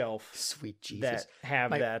that shelf. Sweet Jesus. That have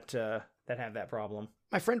that problem.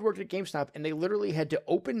 My friend worked at GameStop, and they literally had to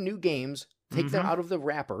open new games, take them out of the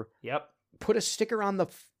wrapper, put a sticker on the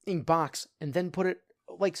box, and then put it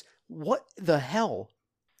like, what the hell?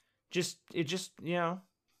 Just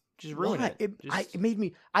ruin it. It made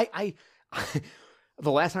me.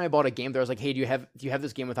 The last time I bought a game, there I was like, "Hey, do you have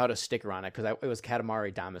this game without a sticker on it?" Because it was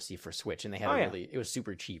Katamari Damacy for Switch, and they had it was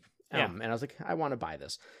super cheap. And I was like, I want to buy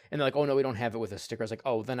this. And they're like, oh, no, we don't have it with a sticker. I was like,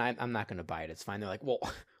 oh, then I'm not going to buy it. It's fine. They're like, well,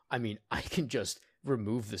 I mean, I can just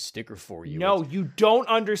remove the sticker for you. No, you don't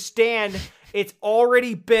understand. It's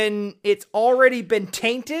already been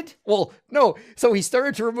tainted. Well, no. So he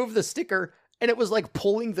started to remove the sticker, and it was like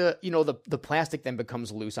pulling the plastic then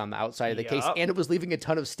becomes loose on the outside of the case, and it was leaving a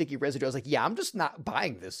ton of sticky residue. I was like, yeah, I'm just not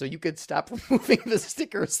buying this. So you could stop removing the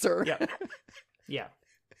sticker, sir. Yeah.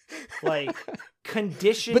 Like,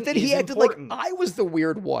 condition. But then he acted important. like I was the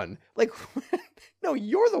weird one. Like, no,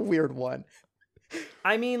 you're the weird one.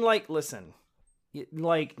 I mean, like, listen,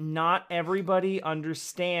 like, not everybody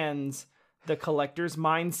understands the collector's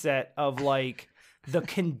mindset of like the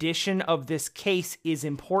condition of this case is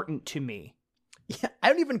important to me. Yeah, I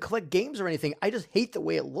don't even collect games or anything. I just hate the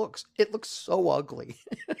way it looks. It looks so ugly.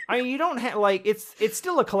 I mean, you don't have like it's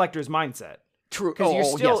still a collector's mindset. True. Because you're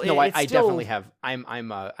still, yes. No, I definitely have. I'm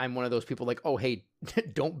one of those people like, oh hey,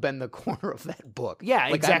 don't bend the corner of that book. Yeah,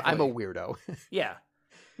 like, exactly. I'm a weirdo. Yeah.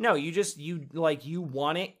 No, you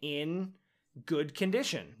want it in good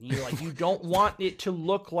condition. You don't want it to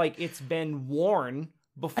look like it's been worn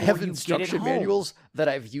before I have you instruction get it home. manuals that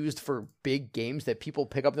I've used for big games that people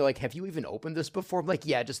pick up. They're like, have you even opened this before? I'm like,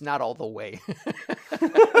 yeah, just not all the way.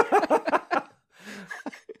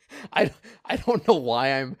 I don't know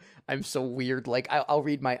why I'm so weird. Like I'll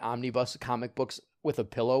read my omnibus comic books with a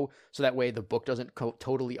pillow so that way the book doesn't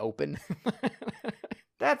totally open.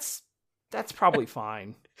 That's probably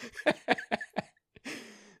fine.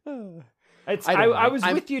 I was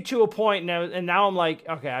with you to a point now, and now I'm like,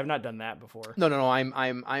 okay, I've not done that before. No.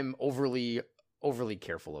 I'm overly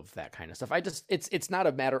careful of that kind of stuff. I just it's not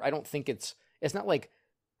a matter. I don't think it's not like,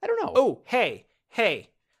 I don't know. Oh, hey,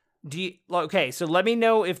 okay, so let me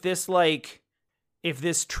know if this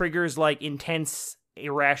triggers like intense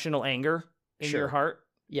irrational anger in your heart.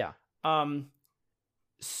 Yeah.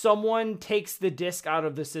 Someone takes the disc out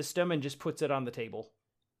of the system and just puts it on the table.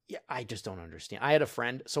 Yeah, I just don't understand. I had a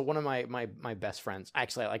friend, so one of my best friends,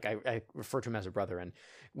 actually, like I refer to him as a brother, and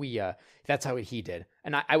we that's how he did.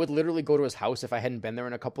 And I would literally go to his house if I hadn't been there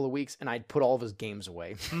in a couple of weeks, and I'd put all of his games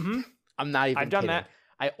away. Mm-hmm. I'm not even I've done kidding. that.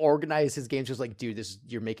 I organized his games. Just like, dude,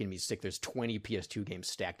 you're making me sick. There's 20 PS2 games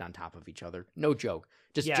stacked on top of each other. No joke.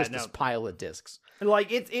 Just this pile of discs.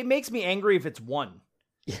 Like it makes me angry if it's one.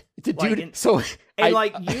 Yeah, dude.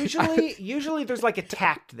 Usually there's like a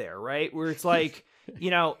tact there, right? Where it's like,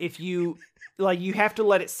 if you have to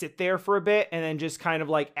let it sit there for a bit and then just kind of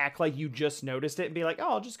like act like you just noticed it and be like, oh,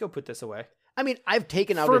 I'll just go put this away. I mean, I've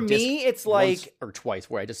taken out for a disc me, it's once like or twice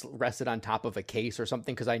where I just rested on top of a case or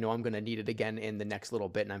something because I know I'm going to need it again in the next little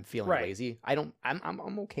bit and I'm feeling lazy.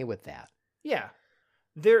 I'm okay with that. Yeah,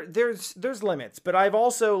 there's limits, but I've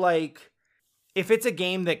also like, if it's a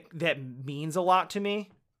game that means a lot to me,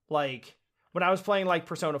 like when I was playing like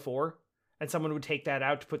Persona 4 and someone would take that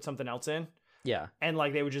out to put something else in. Yeah. And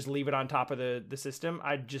like they would just leave it on top of the system.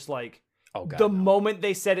 I'd just like, oh God, the moment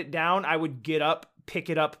they set it down, I would get up, pick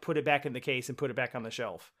it up, put it back in the case and put it back on the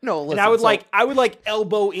shelf. No, listen, and I would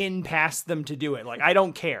elbow in past them to do it. Like, I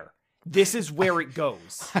don't care. This is where it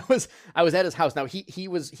goes. I was at his house. Now he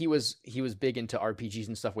was big into RPGs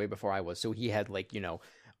and stuff way before I was. So he had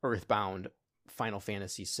Earthbound, Final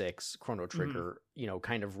Fantasy VI, Chrono Trigger,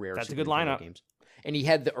 kind of rare. That's Super a good lineup. Games. And he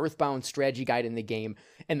had the Earthbound strategy guide in the game,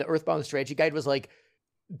 and the Earthbound strategy guide was like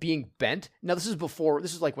being bent. Now this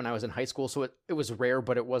is like when I was in high school, so it was rare,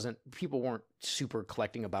 but people weren't super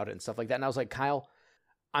collecting about it and stuff like that. And I was like, Kyle,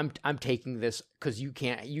 I'm taking this because you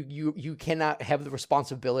cannot have the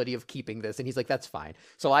responsibility of keeping this. And he's like, that's fine.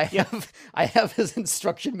 So I have his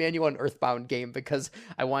instruction manual on Earthbound game because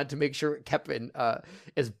I wanted to make sure it kept in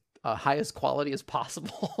as highest quality as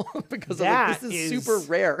possible because this is super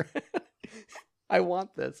rare. I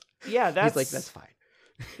want this. Yeah, he's like, that's fine.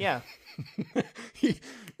 Yeah.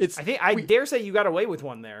 I dare say you got away with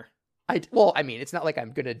one there. I mean, it's not like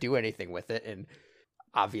I'm gonna do anything with it, and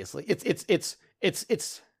obviously, it's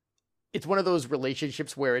one of those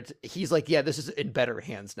relationships where he's like, yeah, this is in better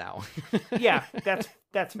hands now. Yeah, that's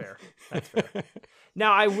fair. That's fair.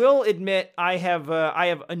 Now, I will admit, I have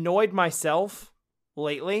annoyed myself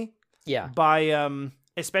lately. Yeah. By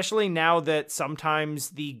especially now that sometimes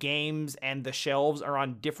the games and the shelves are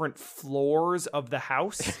on different floors of the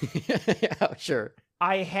house. Yeah, sure.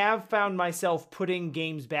 I have found myself putting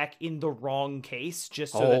games back in the wrong case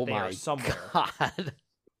just so that they are somewhere. God.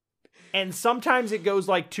 And sometimes it goes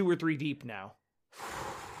like 2 or 3 deep now.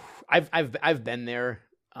 I've been there.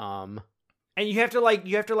 And you have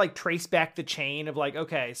to trace back the chain of like,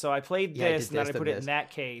 okay, so I played this and then I put it in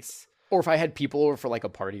that case. Or if I had people over for like a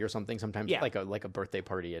party or something, sometimes like a birthday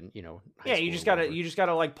party and you just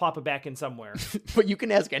gotta like plop it back in somewhere. But you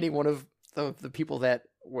can ask any one of the people that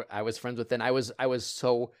I was friends with then. I was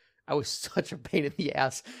such a pain in the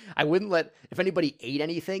ass. I wouldn't if anybody ate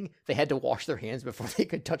anything, they had to wash their hands before they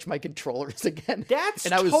could touch my controllers again. That's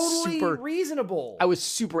totally reasonable. I was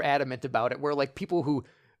super adamant about it, where like people who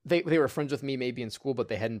they were friends with me maybe in school, but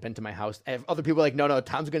they hadn't been to my house. And other people were like, no,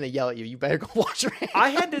 Tom's going to yell at you. You better go wash your hands. I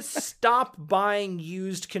had to stop buying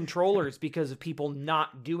used controllers because of people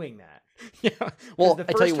not doing that. Yeah. Well, the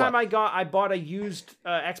first time I bought a used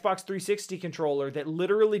Xbox 360 controller that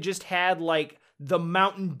literally just had like the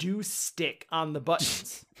Mountain Dew stick on the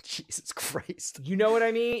buttons. Jesus Christ. You know what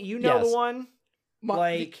I mean? You know the one?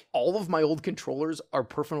 All of my old controllers are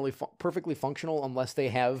perfectly functional unless they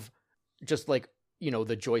have just like,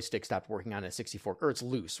 the joystick stopped working on a 64, or it's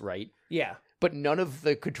loose, right? Yeah. But none of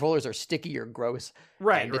the controllers are sticky or gross.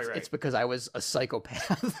 Right, and right. It's because I was a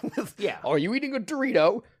psychopath. Are you eating a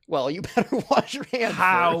Dorito? Well, you better wash your hands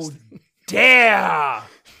first. Dare!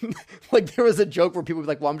 Like, there was a joke where people were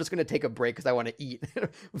like, well, I'm just going to take a break because I want to eat.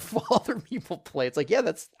 While other people play. It's like, yeah,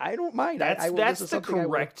 I don't mind. That's the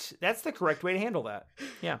correct way to handle that.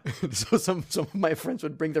 Yeah. So some of my friends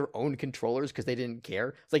would bring their own controllers because they didn't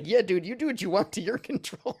care. It's like, yeah, dude, you do what you want to your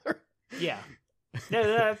controller. Yeah.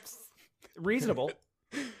 That's reasonable.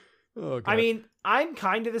 Oh, God. I mean, I'm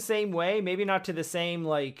kind of the same way. Maybe not to the same,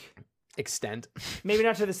 extent. Maybe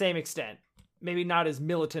not to the same extent. Maybe not as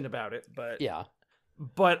militant about it, but... Yeah.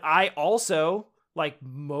 But I also,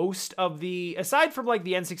 most of the... Aside from,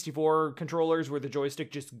 the N64 controllers where the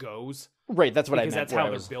joystick just goes. Right, that's what I meant. Because that's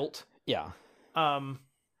how they're built. Yeah.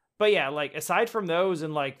 But yeah, aside from those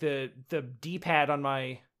and, the D-pad on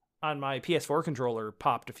my PS4 controller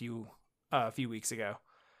popped a few weeks ago.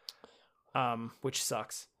 Which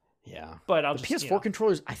sucks. Yeah. But the PS4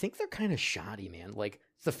 controllers, I think they're kind of shoddy, man.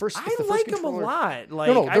 The first. I like them a lot.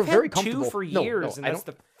 They're I've very had two for years, and that's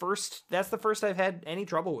the first I've had any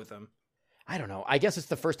trouble with them. I don't know. I guess it's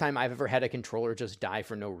the first time I've ever had a controller just die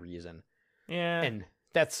for no reason. Yeah, and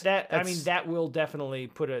that's I mean, that will definitely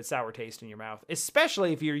put a sour taste in your mouth,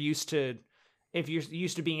 especially if you're used to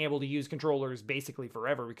being able to use controllers basically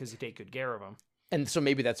forever because you take good care of them. And so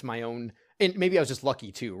maybe that's my own, and maybe I was just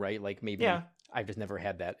lucky too, right? Maybe. Yeah. I've just never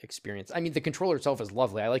had that experience. I mean, the controller itself is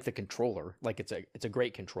lovely. I like the controller. It's a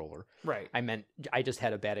great controller. Right. I just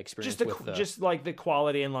had a bad experience with the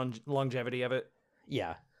quality and longevity of it.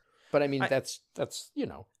 Yeah. But I mean, that's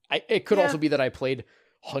it could also be that I played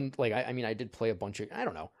I did play a bunch of, I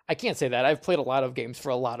don't know. I can't say that. I've played a lot of games for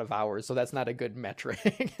a lot of hours, so that's not a good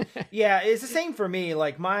metric. Yeah, it's the same for me.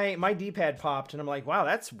 My D-pad popped and I'm like, wow,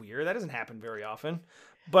 that's weird. That doesn't happen very often.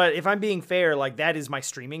 But if I'm being fair, that is my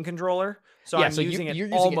streaming controller. So I'm using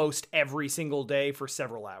it almost every single day for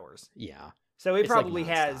several hours. Yeah. So it probably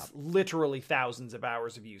has literally thousands of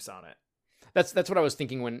hours of use on it. That's what I was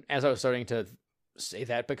thinking as I was starting to say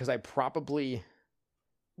that, because I probably,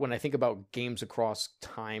 when I think about games across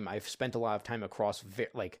time, I've spent a lot of time across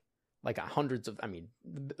hundreds of,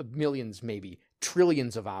 millions, maybe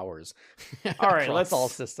trillions of hours. All right, let's all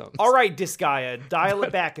systems. All right, Disgaea, dial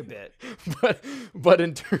it back a bit. But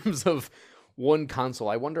in terms of one console,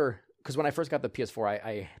 I wonder, because when I first got the PS4,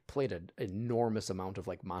 I played an enormous amount of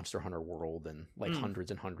Monster Hunter World and hundreds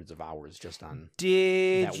and hundreds of hours just on.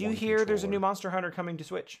 Did you hear there's a new Monster Hunter coming to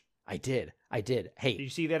Switch? I did. Hey, did you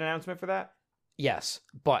see that announcement for that? Yes,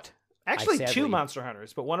 but actually two Monster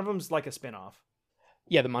Hunters, but one of them's a spin-off.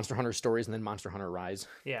 Yeah, the Monster Hunter Stories and then Monster Hunter Rise.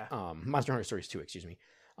 Yeah. Monster Hunter Stories 2, excuse me.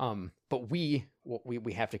 But we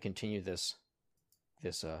have to continue this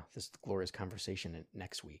glorious conversation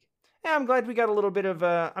next week. Yeah, I'm glad we got a little bit of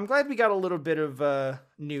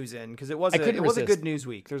news in, because it was a good news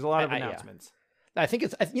week. There's a lot of announcements. I think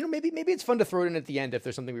it's maybe it's fun to throw it in at the end if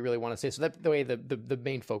there's something we really want to say. So that the way the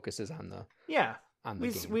main focus is on the game.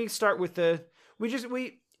 We start with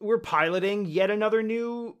we're piloting yet another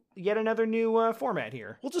new format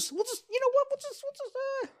here.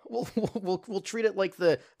 We'll treat it like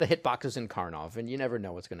the hitboxes in Karnov, and you never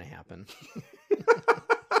know what's going to happen.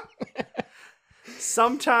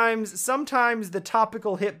 Sometimes the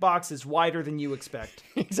topical hitbox is wider than you expect.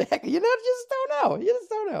 Exactly. You just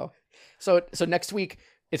don't know. So next week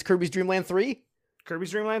it's Kirby's Dream Land 3. Kirby's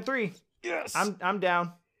Dream Land 3. Yes. I'm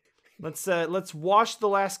down. Let's wash the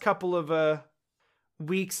last couple of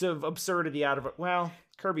weeks of absurdity out of it. Well,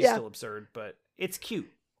 Kirby's still absurd, but it's cute,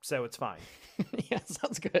 so it's fine. Yeah,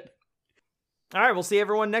 sounds good. All right, we'll see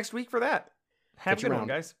everyone next week for that. Have a good one,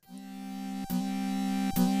 guys.